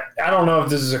 I don't know if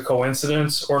this is a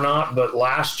coincidence or not, but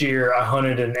last year I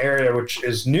hunted an area which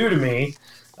is new to me,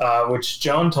 which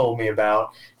John told me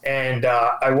about. And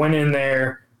I went in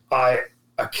there, I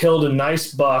killed a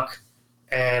nice buck,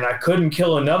 and I couldn't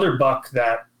kill another buck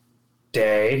that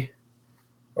day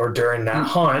or during that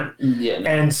hunt. Yeah.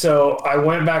 And so I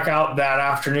went back out that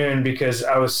afternoon because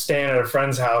I was staying at a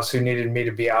friend's house who needed me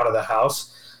to be out of the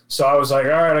house. So I was like,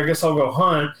 all right, I guess I'll go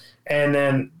hunt. And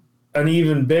then an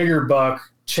even bigger buck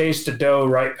chased a doe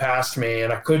right past me,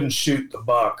 and I couldn't shoot the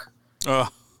buck.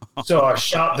 So I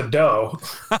shot the doe.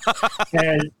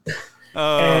 and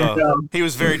he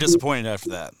was very disappointed after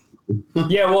that.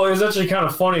 Yeah, well, it was actually kind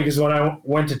of funny because when I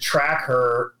went to track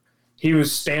her, he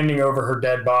was standing over her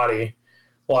dead body,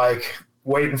 like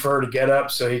waiting for her to get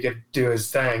up so he could do his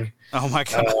thing. Oh, my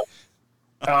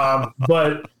God.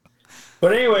 But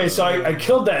But anyway, so I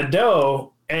killed that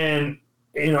doe, and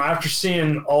after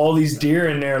seeing all these deer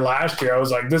in there last year, I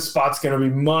was like, this spot's going to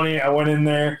be money. I went in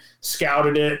there,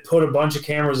 scouted it, put a bunch of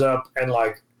cameras up, and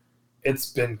like,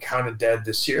 it's been kind of dead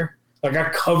this year. Like, I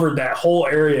covered that whole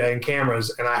area in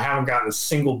cameras, and I haven't gotten a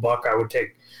single buck I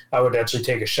would actually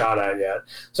take a shot at yet.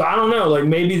 So I don't know, like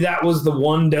maybe that was the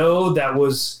one doe that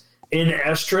was in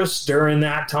estrus during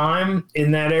that time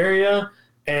in that area,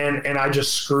 and I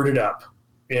just screwed it up,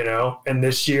 and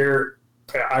this year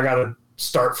I got to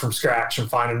start from scratch and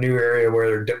find a new area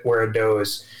where a doe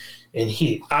is in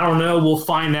heat. I don't know. We'll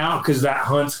find out because that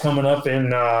hunt's coming up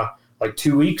in like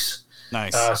 2 weeks.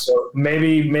 Nice. So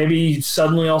maybe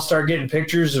suddenly I'll start getting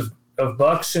pictures of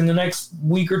bucks in the next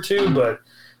week or two, but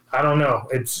I don't know.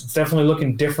 It's definitely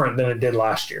looking different than it did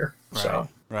last year. So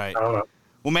right. I don't know.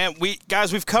 Well, man,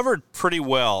 we've covered pretty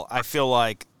well. I feel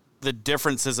like the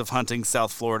differences of hunting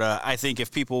South Florida. I think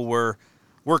if people were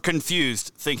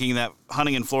confused thinking that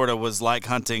hunting in Florida was like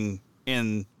hunting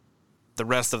in the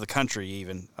rest of the country,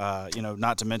 even,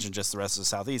 not to mention just the rest of the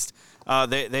Southeast,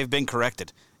 they've been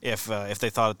corrected if they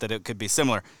thought that it could be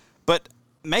similar. But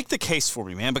make the case for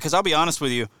me, man, because I'll be honest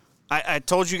with you. I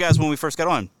told you guys when we first got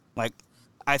on, like,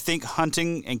 I think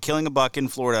hunting and killing a buck in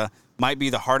Florida might be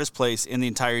the hardest place in the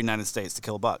entire United States to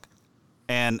kill a buck.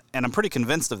 And I'm pretty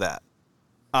convinced of that.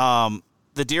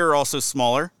 The deer are also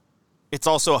smaller. It's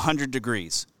also 100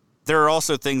 degrees. There are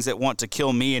also things that want to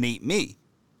kill me and eat me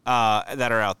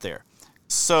that are out there.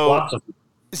 So Lots of them.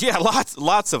 Yeah,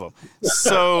 lots of them.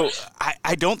 So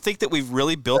I don't think that we've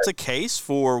really built a case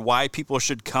for why people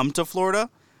should come to Florida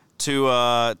to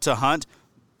hunt.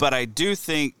 But I do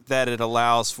think that it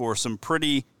allows for some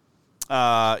pretty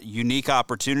unique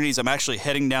opportunities. I'm actually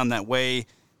heading down that way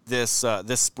this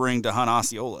spring to hunt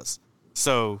Osceolas.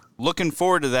 So looking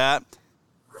forward to that.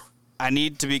 I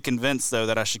need to be convinced, though,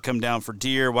 that I should come down for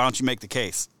deer. Why don't you make the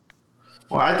case?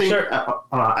 Well, I think Sure.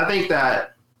 I think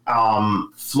that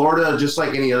Florida, just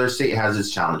like any other state, has its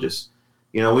challenges.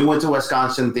 We went to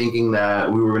Wisconsin thinking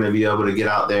that we were going to be able to get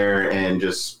out there and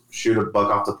just shoot a buck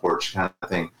off the porch kind of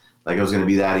thing. Like it was going to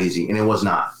be that easy, and it was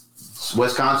not.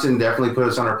 Wisconsin definitely put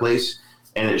us on our place,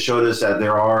 and it showed us that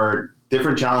there are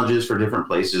different challenges for different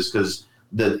places because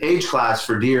the age class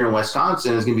for deer in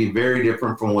Wisconsin is going to be very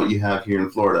different from what you have here in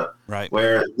Florida. Right.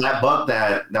 Where that buck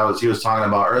he was talking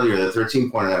about earlier, the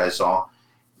 13-pointer that I saw,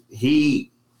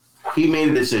 he made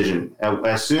a decision.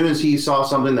 As soon as he saw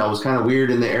something that was kind of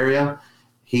weird in the area,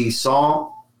 he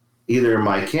saw either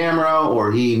my camera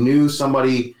or he knew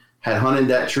somebody had hunted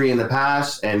that tree in the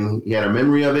past and he had a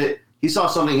memory of it. He saw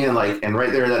something and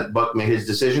right there that buck made his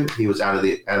decision. He was out of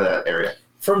that area.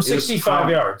 From 65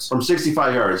 yards. From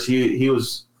 65 yards. He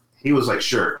was like,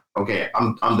 sure, okay,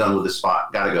 I'm done with this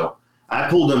spot. Gotta go. I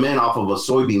pulled him in off of a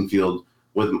soybean field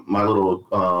with my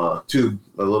little tube,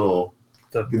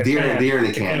 deer in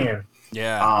a can.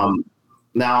 Yeah.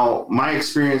 Now, my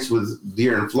experience with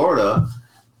deer in Florida,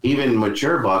 even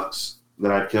mature bucks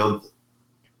that I've killed,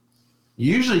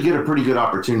 you usually get a pretty good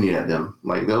opportunity at them.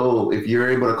 Like if you're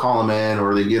able to call them in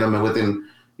or they get them within,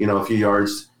 a few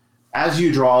yards, as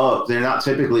you draw up, they're not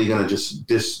typically going to just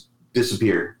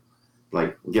disappear,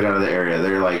 like get out of the area.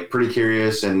 They're like pretty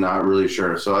curious and not really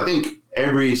sure. So I think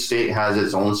every state has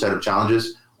its own set of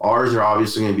challenges. Ours are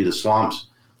obviously going to be the swamps,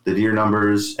 the deer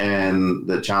numbers, and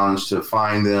the challenge to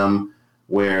find them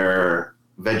where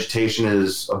vegetation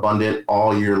is abundant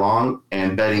all year long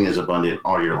and bedding is abundant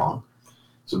all year long.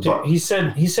 So, he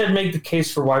said make the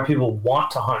case for why people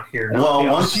want to hunt here. Well,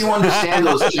 once you understand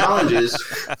those challenges,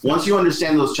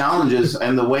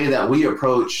 and the way that we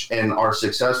approach and are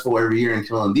successful every year in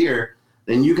killing deer,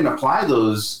 then you can apply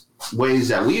those ways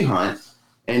that we hunt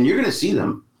and you're going to see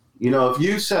them. If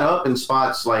you set up in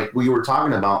spots like we were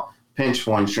talking about, pinch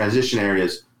points, transition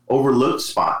areas, overlooked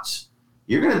spots,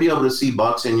 you're going to be able to see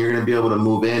bucks and you're going to be able to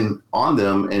move in on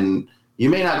them. And you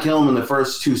may not kill them in the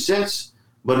first 2 sits,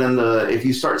 but if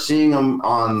you start seeing them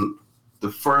on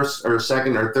the first or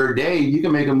second or third day, you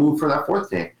can make a move for that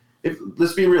fourth day.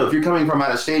 Let's be real, if you're coming from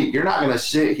out of state, you're not going to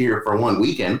sit here for one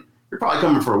weekend. You're probably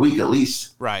coming for a week at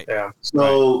least. Right. Yeah.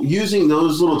 So using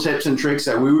those little tips and tricks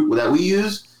that we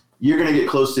use, you're going to get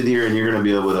close to deer and you're going to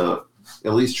be able to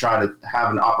at least try to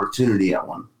have an opportunity at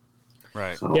one.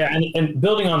 Right. So. Yeah, and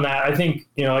building on that, I think,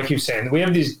 like you're saying, we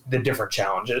have the different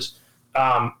challenges.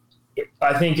 I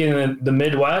think in the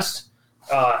Midwest,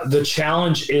 the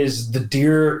challenge is the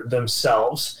deer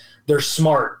themselves. They're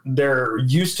smart. They're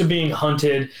used to being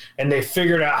hunted, and they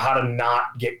figured out how to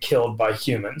not get killed by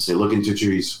humans. They look into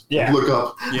trees. Yeah. Look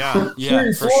up. Yeah, Here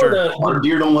in for Florida, Our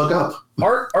deer don't look up.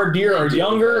 our deer are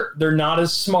younger. They're not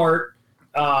as smart.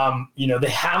 They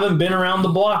haven't been around the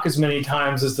block as many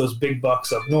times as those big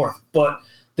bucks up north. But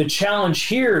the challenge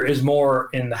here is more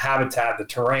in the habitat, the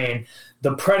terrain,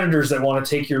 the predators that want to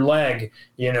take your leg,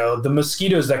 the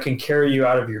mosquitoes that can carry you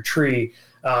out of your tree.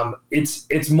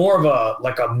 It's more of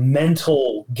a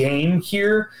mental game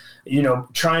here,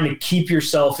 trying to keep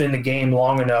yourself in the game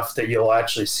long enough that you'll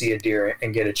actually see a deer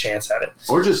and get a chance at it.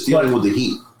 Or just dealing with the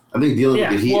heat. I think dealing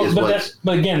with the heat is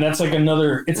but again, that's like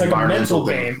another. It's like a mental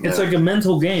game. Yeah. It's like a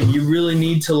mental game. You really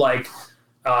need to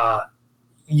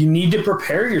you need to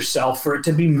prepare yourself for it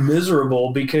to be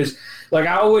miserable because, like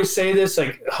I always say this,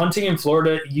 like hunting in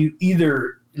Florida, you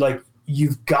either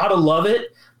you've got to love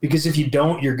it because if you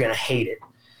don't, you're gonna hate it.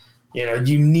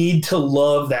 You need to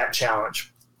love that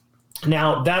challenge.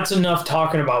 Now, that's enough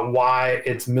talking about why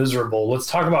it's miserable. Let's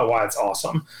talk about why it's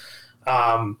awesome.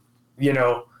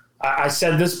 I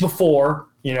said this before,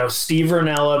 Steve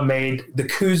Ranella made the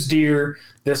Coues deer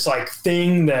this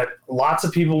thing that lots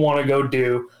of people want to go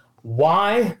do.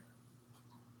 Why?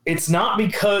 It's not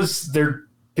because they're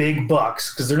big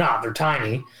bucks, because they're not. They're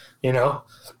tiny,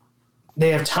 They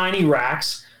have tiny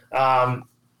racks.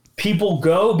 People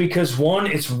go because, one,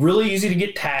 it's really easy to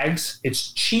get tags.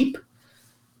 It's cheap.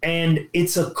 And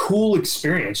it's a cool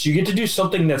experience. You get to do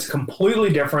something that's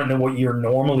completely different than what you're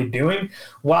normally doing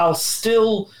while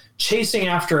still chasing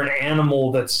after an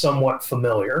animal that's somewhat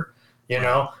familiar,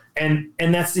 And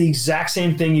that's the exact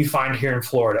same thing you find here in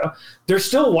Florida. They're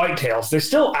still whitetails. They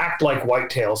still act like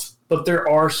whitetails, but there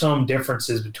are some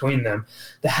differences between them.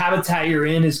 The habitat you're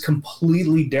in is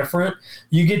completely different.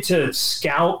 You get to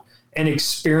scout and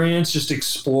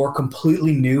explore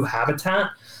completely new habitat.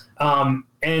 And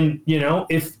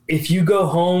if you go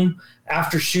home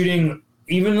after shooting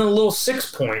even a little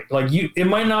 6-point, it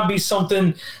might not be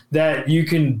something that you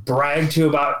can brag to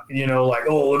about,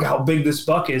 oh, look how big this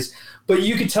buck is. But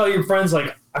you could tell your friends,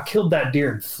 I killed that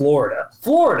deer in Florida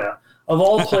of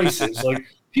all places.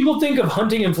 People think of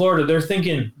hunting in Florida, they're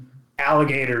thinking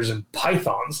alligators and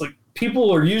pythons.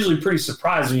 People are usually pretty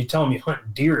surprised when you tell them you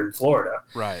hunt deer in Florida.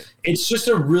 Right. It's just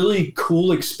a really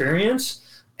cool experience.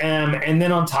 And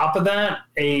then on top of that,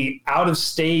 a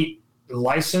out-of-state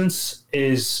license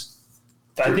is,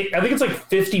 I think it's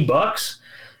 $50,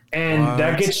 and what?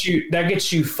 that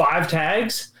gets you 5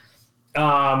 tags.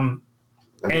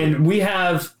 And we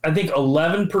have, I think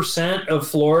 11% of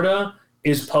Florida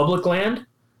is public land.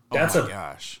 That's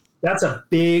That's a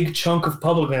big chunk of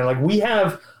public land. We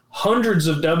have hundreds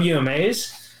of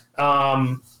WMAs,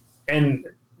 and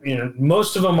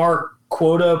most of them are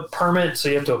quota permit, so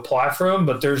you have to apply for them,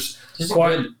 but there's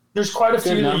quite a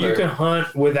few that you can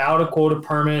hunt without a quota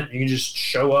permit. You can just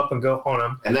show up and go hunt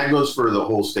them. And that goes for the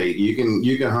whole state. You can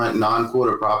hunt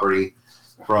non-quota property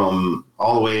from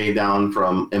all the way down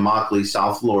from Immokalee,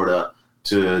 South Florida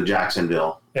to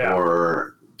Jacksonville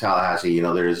or Tallahassee.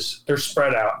 They're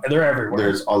spread out. They're everywhere.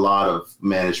 There's a lot of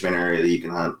management area that you can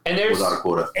hunt without a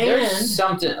quota. There's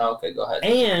something. Okay, go ahead.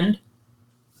 And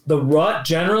the rut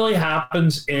generally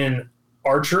happens in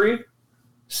archery.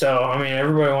 So,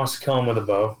 everybody wants to kill them with a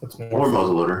bow. Or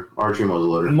muzzleloader. Archery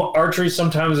muzzleloader. Archery,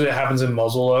 sometimes it happens in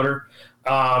muzzleloader.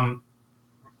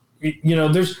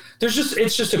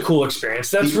 It's just a cool experience.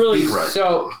 That's really...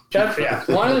 So,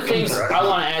 one of the things I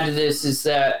want to add to this is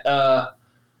that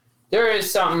there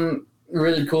is something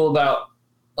really cool about,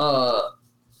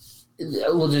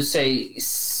 we'll just say,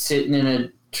 sitting in a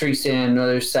tree stand,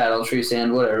 or saddle tree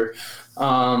stand, whatever.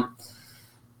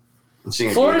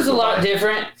 Florida's a lot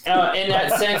different in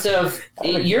that sense of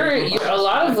you're a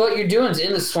lot of what you're doing is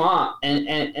in the swamp,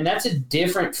 and that's a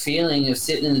different feeling of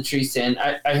sitting in the tree stand.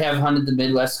 I have hunted the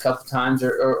Midwest a couple times,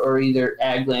 or either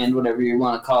ag land, whatever you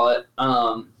want to call it.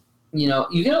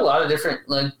 You get a lot of different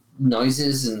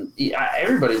noises, and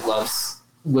everybody loves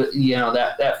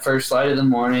that first light of the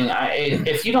morning.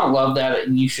 If you don't love that,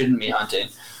 you shouldn't be hunting.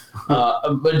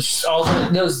 But just all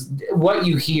those what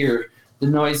you hear. The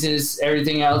noises,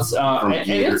 everything else.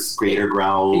 Gator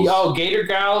growls. Oh, gator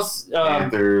growls.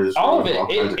 Panthers. All of it.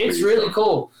 It's really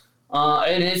cool.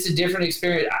 And it's a different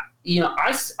experience.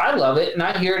 I love it, and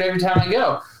I hear it every time I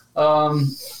go.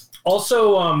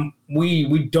 Also,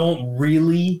 we don't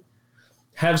really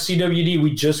have CWD.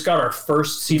 We just got our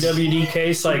first CWD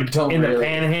case the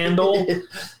Panhandle.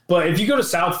 But if you go to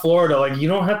South Florida, you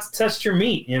don't have to test your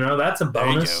meat. That's a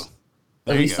bonus.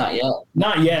 At least not yet.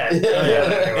 Not yet.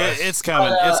 It's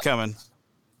coming. It's coming.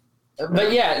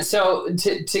 But yeah, so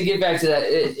to get back to that,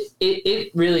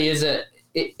 it really is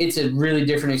it's a really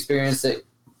different experience that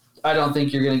I don't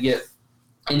think you're going to get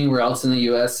anywhere else in the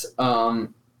U.S.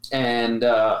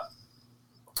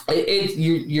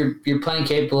 You're plenty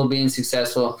capable of being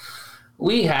successful.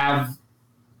 We have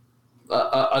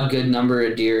a good number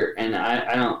of deer, and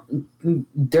I don't.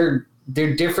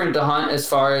 They're different to hunt as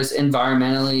far as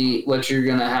environmentally what you're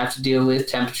gonna have to deal with,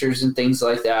 temperatures and things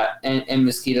like that, and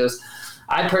mosquitoes.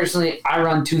 I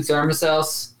run 2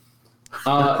 thermocells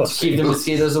to keep the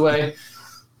mosquitoes away,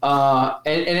 and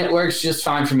it works just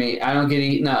fine for me. I don't get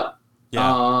eaten up.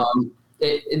 Yeah.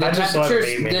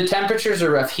 The temperatures are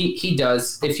rough. He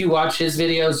does. If you watch his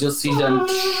videos, you'll see them.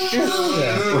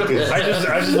 Yeah. I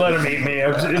just let him eat me.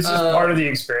 It's just part of the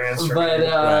experience.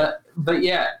 But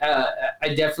yeah,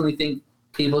 I definitely think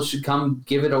people should come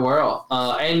give it a whirl.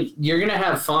 And you're gonna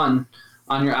have fun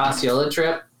on your Osceola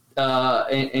trip,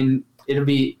 and it'll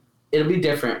be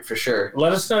different for sure.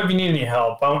 Let us know if you need any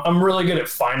help. I'm really good at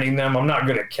finding them. I'm not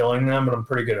good at killing them, but I'm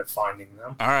pretty good at finding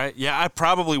them. All right. Yeah, I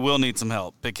probably will need some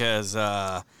help because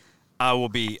I will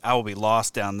be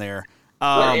lost down there.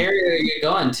 What area are you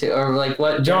going to, or like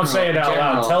what? Don't say it out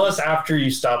loud. Tell us after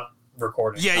you stop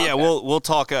recording. Yeah, yeah. We'll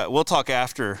talk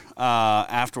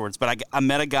afterwards. But I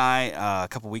met a guy a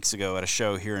couple weeks ago at a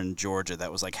show here in Georgia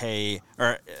that was like, "Hey,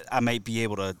 or I might be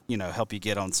able to, help you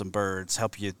get on some birds,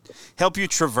 help you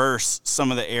traverse some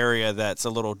of the area that's a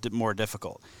little more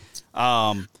difficult."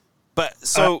 But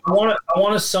so I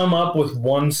want to sum up with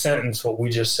one sentence what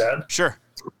we just said. Sure.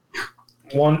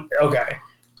 Okay.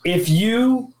 If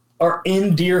you are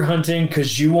in deer hunting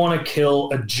because you want to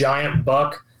kill a giant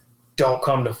buck, don't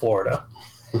come to Florida.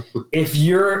 If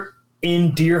you're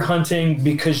in deer hunting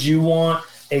because you want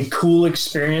a cool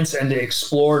experience and to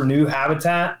explore new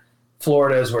habitat,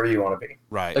 Florida is where you want to be.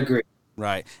 Right. Agree.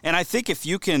 Right. And I think if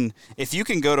you can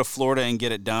go to Florida and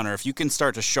get it done, or if you can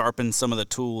start to sharpen some of the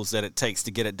tools that it takes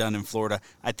to get it done in Florida,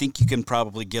 I think you can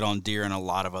probably get on deer in a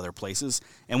lot of other places.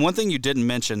 And one thing you didn't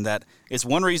mention that is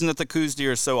one reason that the Coues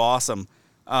deer is so awesome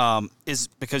is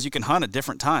because you can hunt at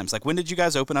different times. Like, when did you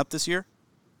guys open up this year?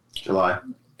 July.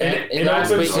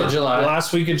 Last week of July.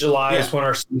 Last week of July is when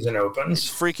our season opens. It's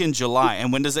freaking July.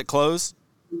 And when does it close?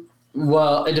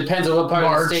 Well, it depends on what part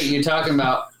of the state you're talking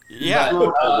about. Yeah.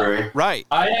 But, right.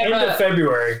 End of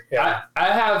February. Yeah. I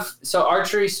have, so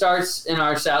archery starts in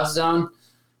our south zone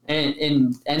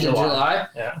in end of July.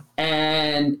 Yeah.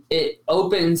 And it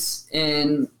opens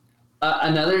in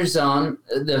another zone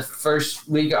the first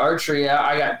week of archery.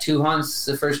 I got 2 hunts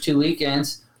the first 2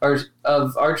 weekends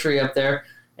of archery up there,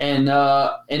 and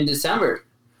in December.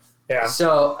 Yeah.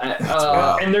 So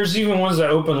and there's even ones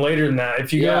that open later than that.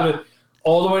 If you go to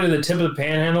all the way to the tip of the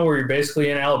Panhandle, where you're basically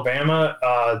in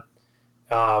Alabama,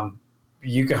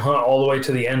 you can hunt all the way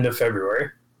to the end of February.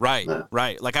 Right,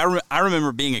 right. Like I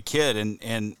remember being a kid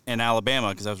in Alabama,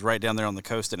 because I was right down there on the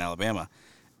coast in Alabama,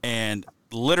 and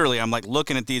literally I'm like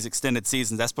looking at these extended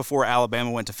seasons. That's before Alabama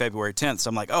went to February 10th. So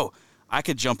I'm like, oh, I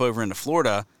could jump over into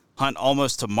Florida, hunt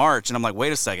almost to March, and I'm like,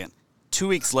 wait a second, 2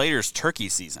 weeks later is turkey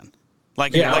season.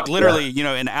 Like literally,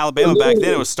 in Alabama back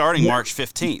then it was starting March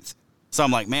 15th. So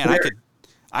I'm like, man,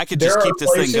 I could just keep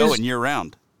this thing going year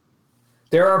round.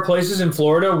 There are places in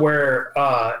Florida where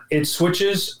it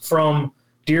switches from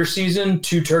deer season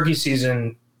to turkey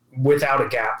season without a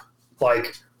gap.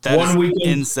 Like that one weekend,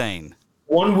 insane.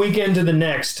 One weekend to the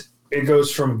next, it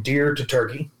goes from deer to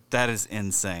turkey. That is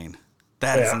insane.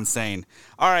 That is insane.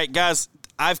 All right, guys,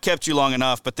 I've kept you long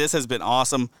enough, but this has been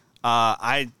awesome.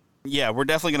 We're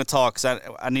definitely going to talk, because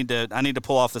I need to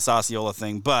pull off this Osceola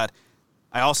thing, but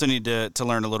I also need to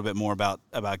learn a little bit more about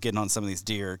getting on some of these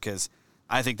deer, because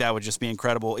I think that would just be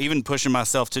incredible. Even pushing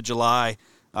myself to July,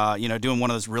 doing one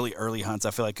of those really early hunts,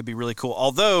 I feel like could be really cool.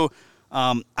 Although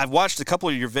I've watched a couple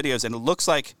of your videos, and it looks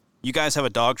like you guys have a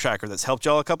dog tracker that's helped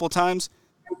y'all a couple of times,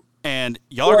 and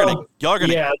y'all are gonna kill.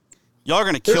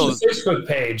 There's a Facebook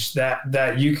page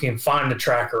that you can find the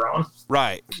tracker on.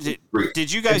 Right.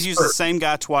 Did you guys use the same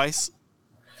guy twice?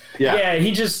 Yeah,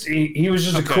 he was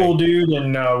just a cool dude,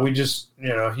 and we just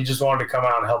he just wanted to come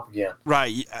out and help again.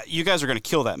 Right. You guys are gonna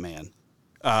kill that man.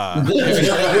 We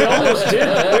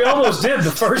almost did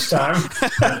the first time.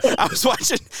 I was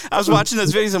watching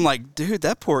those videos. I'm like, dude,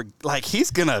 that poor, like, he's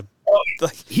gonna.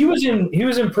 He was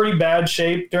in pretty bad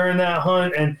shape during that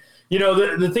hunt, and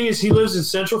the thing is, he lives in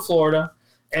Central Florida,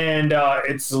 and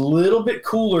it's a little bit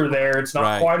cooler there. It's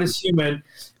not quite as humid,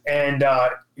 and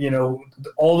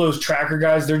all those tracker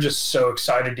guys, they're just so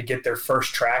excited to get their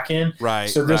first track in. Right.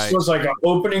 So this was like an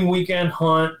opening weekend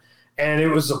hunt. And it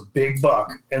was a big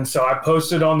buck. And so I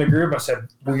posted on the group. I said,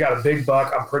 we got a big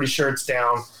buck. I'm pretty sure it's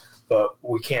down, but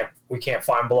we can't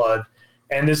find blood.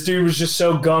 And this dude was just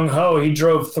so gung-ho. He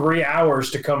drove 3 hours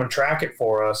to come and track it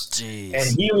for us. Jeez.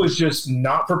 And he was just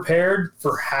not prepared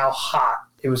for how hot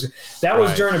it was. That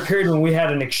was during a period when we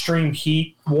had an extreme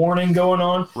heat warning going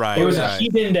on. Right. It was a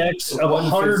heat index of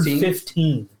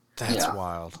 115. That's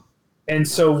wild. And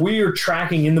so we are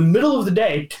tracking in the middle of the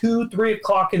day, 2-3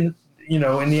 o'clock in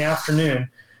the afternoon,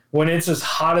 when it's as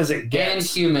hot as it gets. And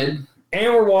humid.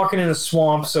 And we're walking in a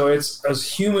swamp, so it's as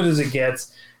humid as it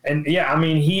gets. And yeah, I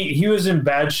mean, he was in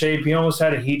bad shape. He almost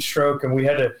had a heat stroke, and we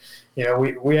had to,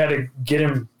 we had to get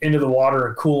him into the water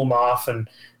and cool him off. And,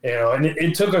 and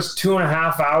it took us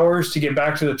 2.5 hours to get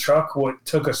back to the truck. What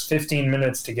took us 15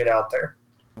 minutes to get out there.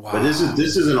 Wow. But this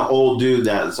is an old dude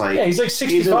that's like, yeah, he's like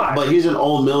 65. But he's an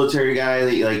old military guy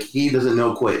that he doesn't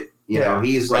know quit.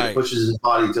 He's like pushes his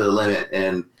body to the limit,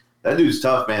 and that dude's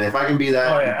tough, man. If I can be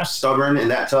that stubborn and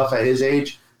that tough at his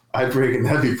age,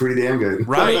 that'd be pretty damn good.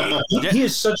 Right. He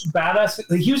is such a badass.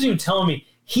 Like, he was even telling me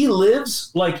he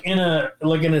lives like in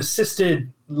an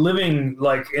assisted living,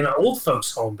 like in an old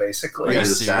folks home, basically. Are you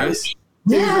serious?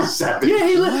 Yeah,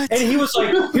 and he was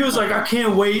like, I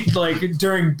can't wait. Like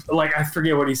during, like I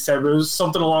forget what he said, but it was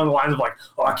something along the lines of like,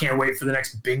 oh, I can't wait for the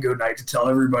next bingo night to tell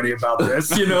everybody about this.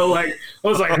 Like I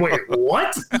was like, wait,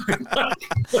 what?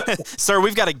 Sir,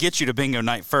 we've got to get you to bingo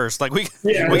night first. Like we got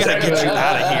to get you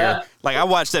out of here. Like I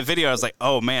watched that video, I was like,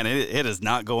 oh man, it is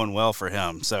not going well for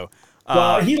him. So.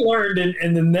 Well, he learned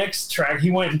in the next track. He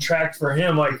went and tracked for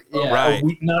him like a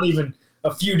week, not even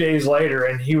a few days later,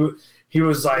 and he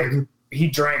was like. He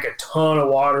drank a ton of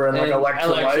water and like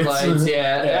electrolytes.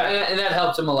 Yeah, and that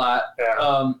helped him a lot.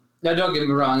 Yeah. Now, don't get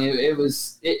me wrong; it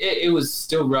was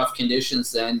still rough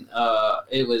conditions then.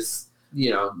 It was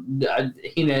heat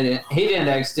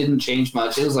index didn't change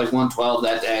much. It was like 112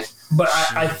 that day. But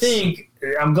I think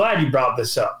I'm glad you brought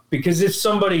this up, because if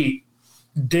somebody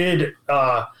did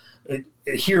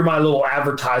hear my little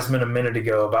advertisement a minute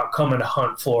ago about coming to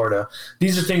hunt Florida,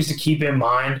 these are things to keep in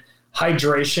mind.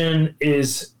 Hydration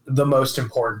is the most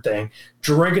important thing.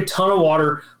 Drink a ton of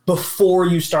water before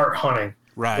you start hunting.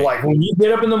 Right. Like when you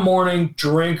get up in the morning,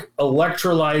 drink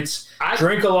electrolytes,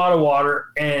 drink a lot of water,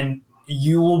 and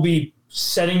you will be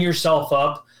setting yourself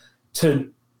up to,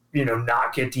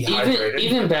 not get dehydrated.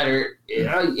 Even better,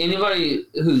 anybody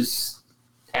who's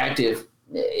active,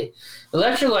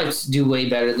 electrolytes do way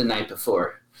better the night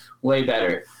before. Way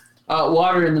better.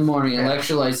 Water in the morning,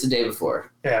 electrolytes the day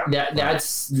before. Yeah.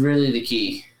 That's really the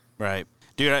key. Right.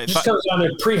 Dude, it just comes down to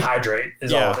prehydrate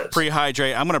is all it is.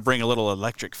 Prehydrate. I'm going to bring a little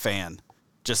electric fan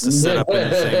just to set up in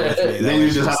the thing with me. Then you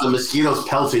just have the mosquitoes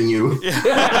pelting you. You're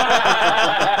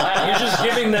just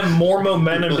giving them more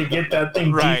momentum to get that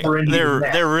thing deeper into your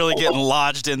neck. They're really getting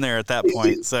lodged in there at that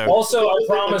point. So also, I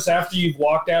promise after you've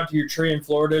walked out to your tree in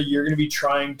Florida, you're going to be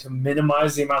trying to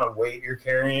minimize the amount of weight you're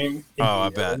carrying. I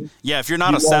bet. Yeah, if you're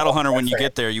not a saddle hunter when you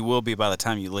get there, you will be by the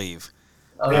time you leave.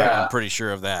 Oh, yeah. I'm pretty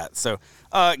sure of that. So,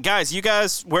 guys,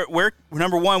 where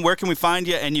number one, where can we find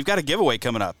you? And you've got a giveaway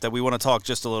coming up that we want to talk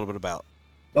just a little bit about.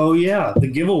 Oh, yeah, the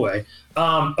giveaway.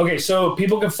 Okay, so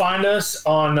people can find us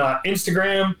on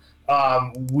Instagram.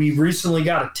 We recently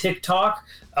got a TikTok,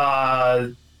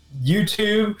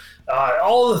 YouTube,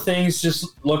 all the things.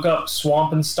 Just look up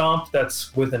Swamp and Stomp.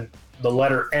 That's with the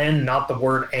letter N, not the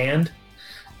word and.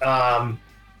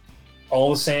 All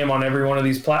the same on every one of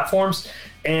these platforms.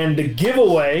 And the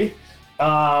giveaway,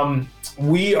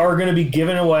 we are going to be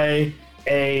giving away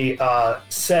a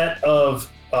set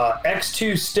of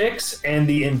X2 sticks and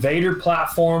the Invader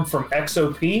platform from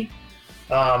XOP.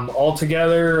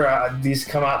 Altogether, these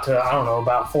come out to, I don't know,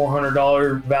 about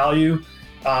 $400 value.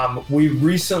 We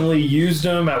recently used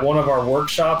them at one of our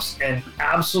workshops and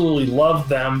absolutely loved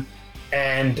them.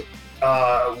 And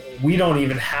we don't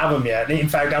even have them yet. In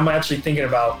fact, I'm actually thinking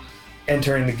about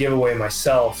entering the giveaway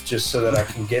myself just so that I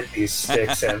can get these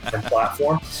sticks and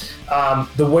platform.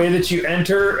 The way that you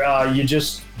enter, you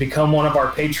just become one of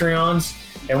our Patreons,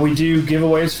 and we do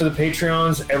giveaways for the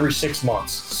Patreons every 6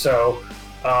 months. So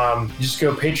you just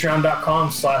go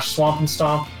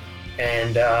patreon.com/swampandstomp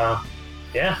and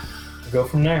go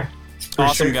from there.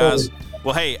 Awesome, guys.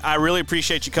 Well, hey, I really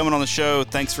appreciate you coming on the show.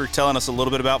 Thanks for telling us a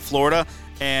little bit about Florida.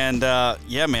 And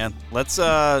yeah, man, let's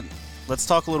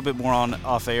talk a little bit more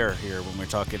off air here when we're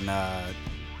talk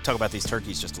about these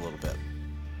turkeys just a little bit.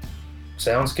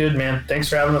 Sounds good, man. Thanks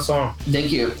for having us on. Thank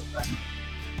you.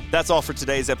 That's all for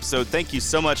today's episode. Thank you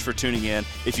so much for tuning in.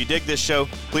 If you dig this show,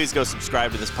 please go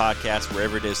subscribe to this podcast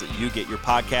wherever it is that you get your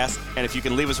podcasts. And if you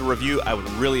can leave us a review, I would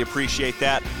really appreciate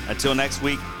that. Until next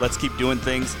week, let's keep doing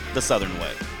things the Southern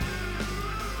way.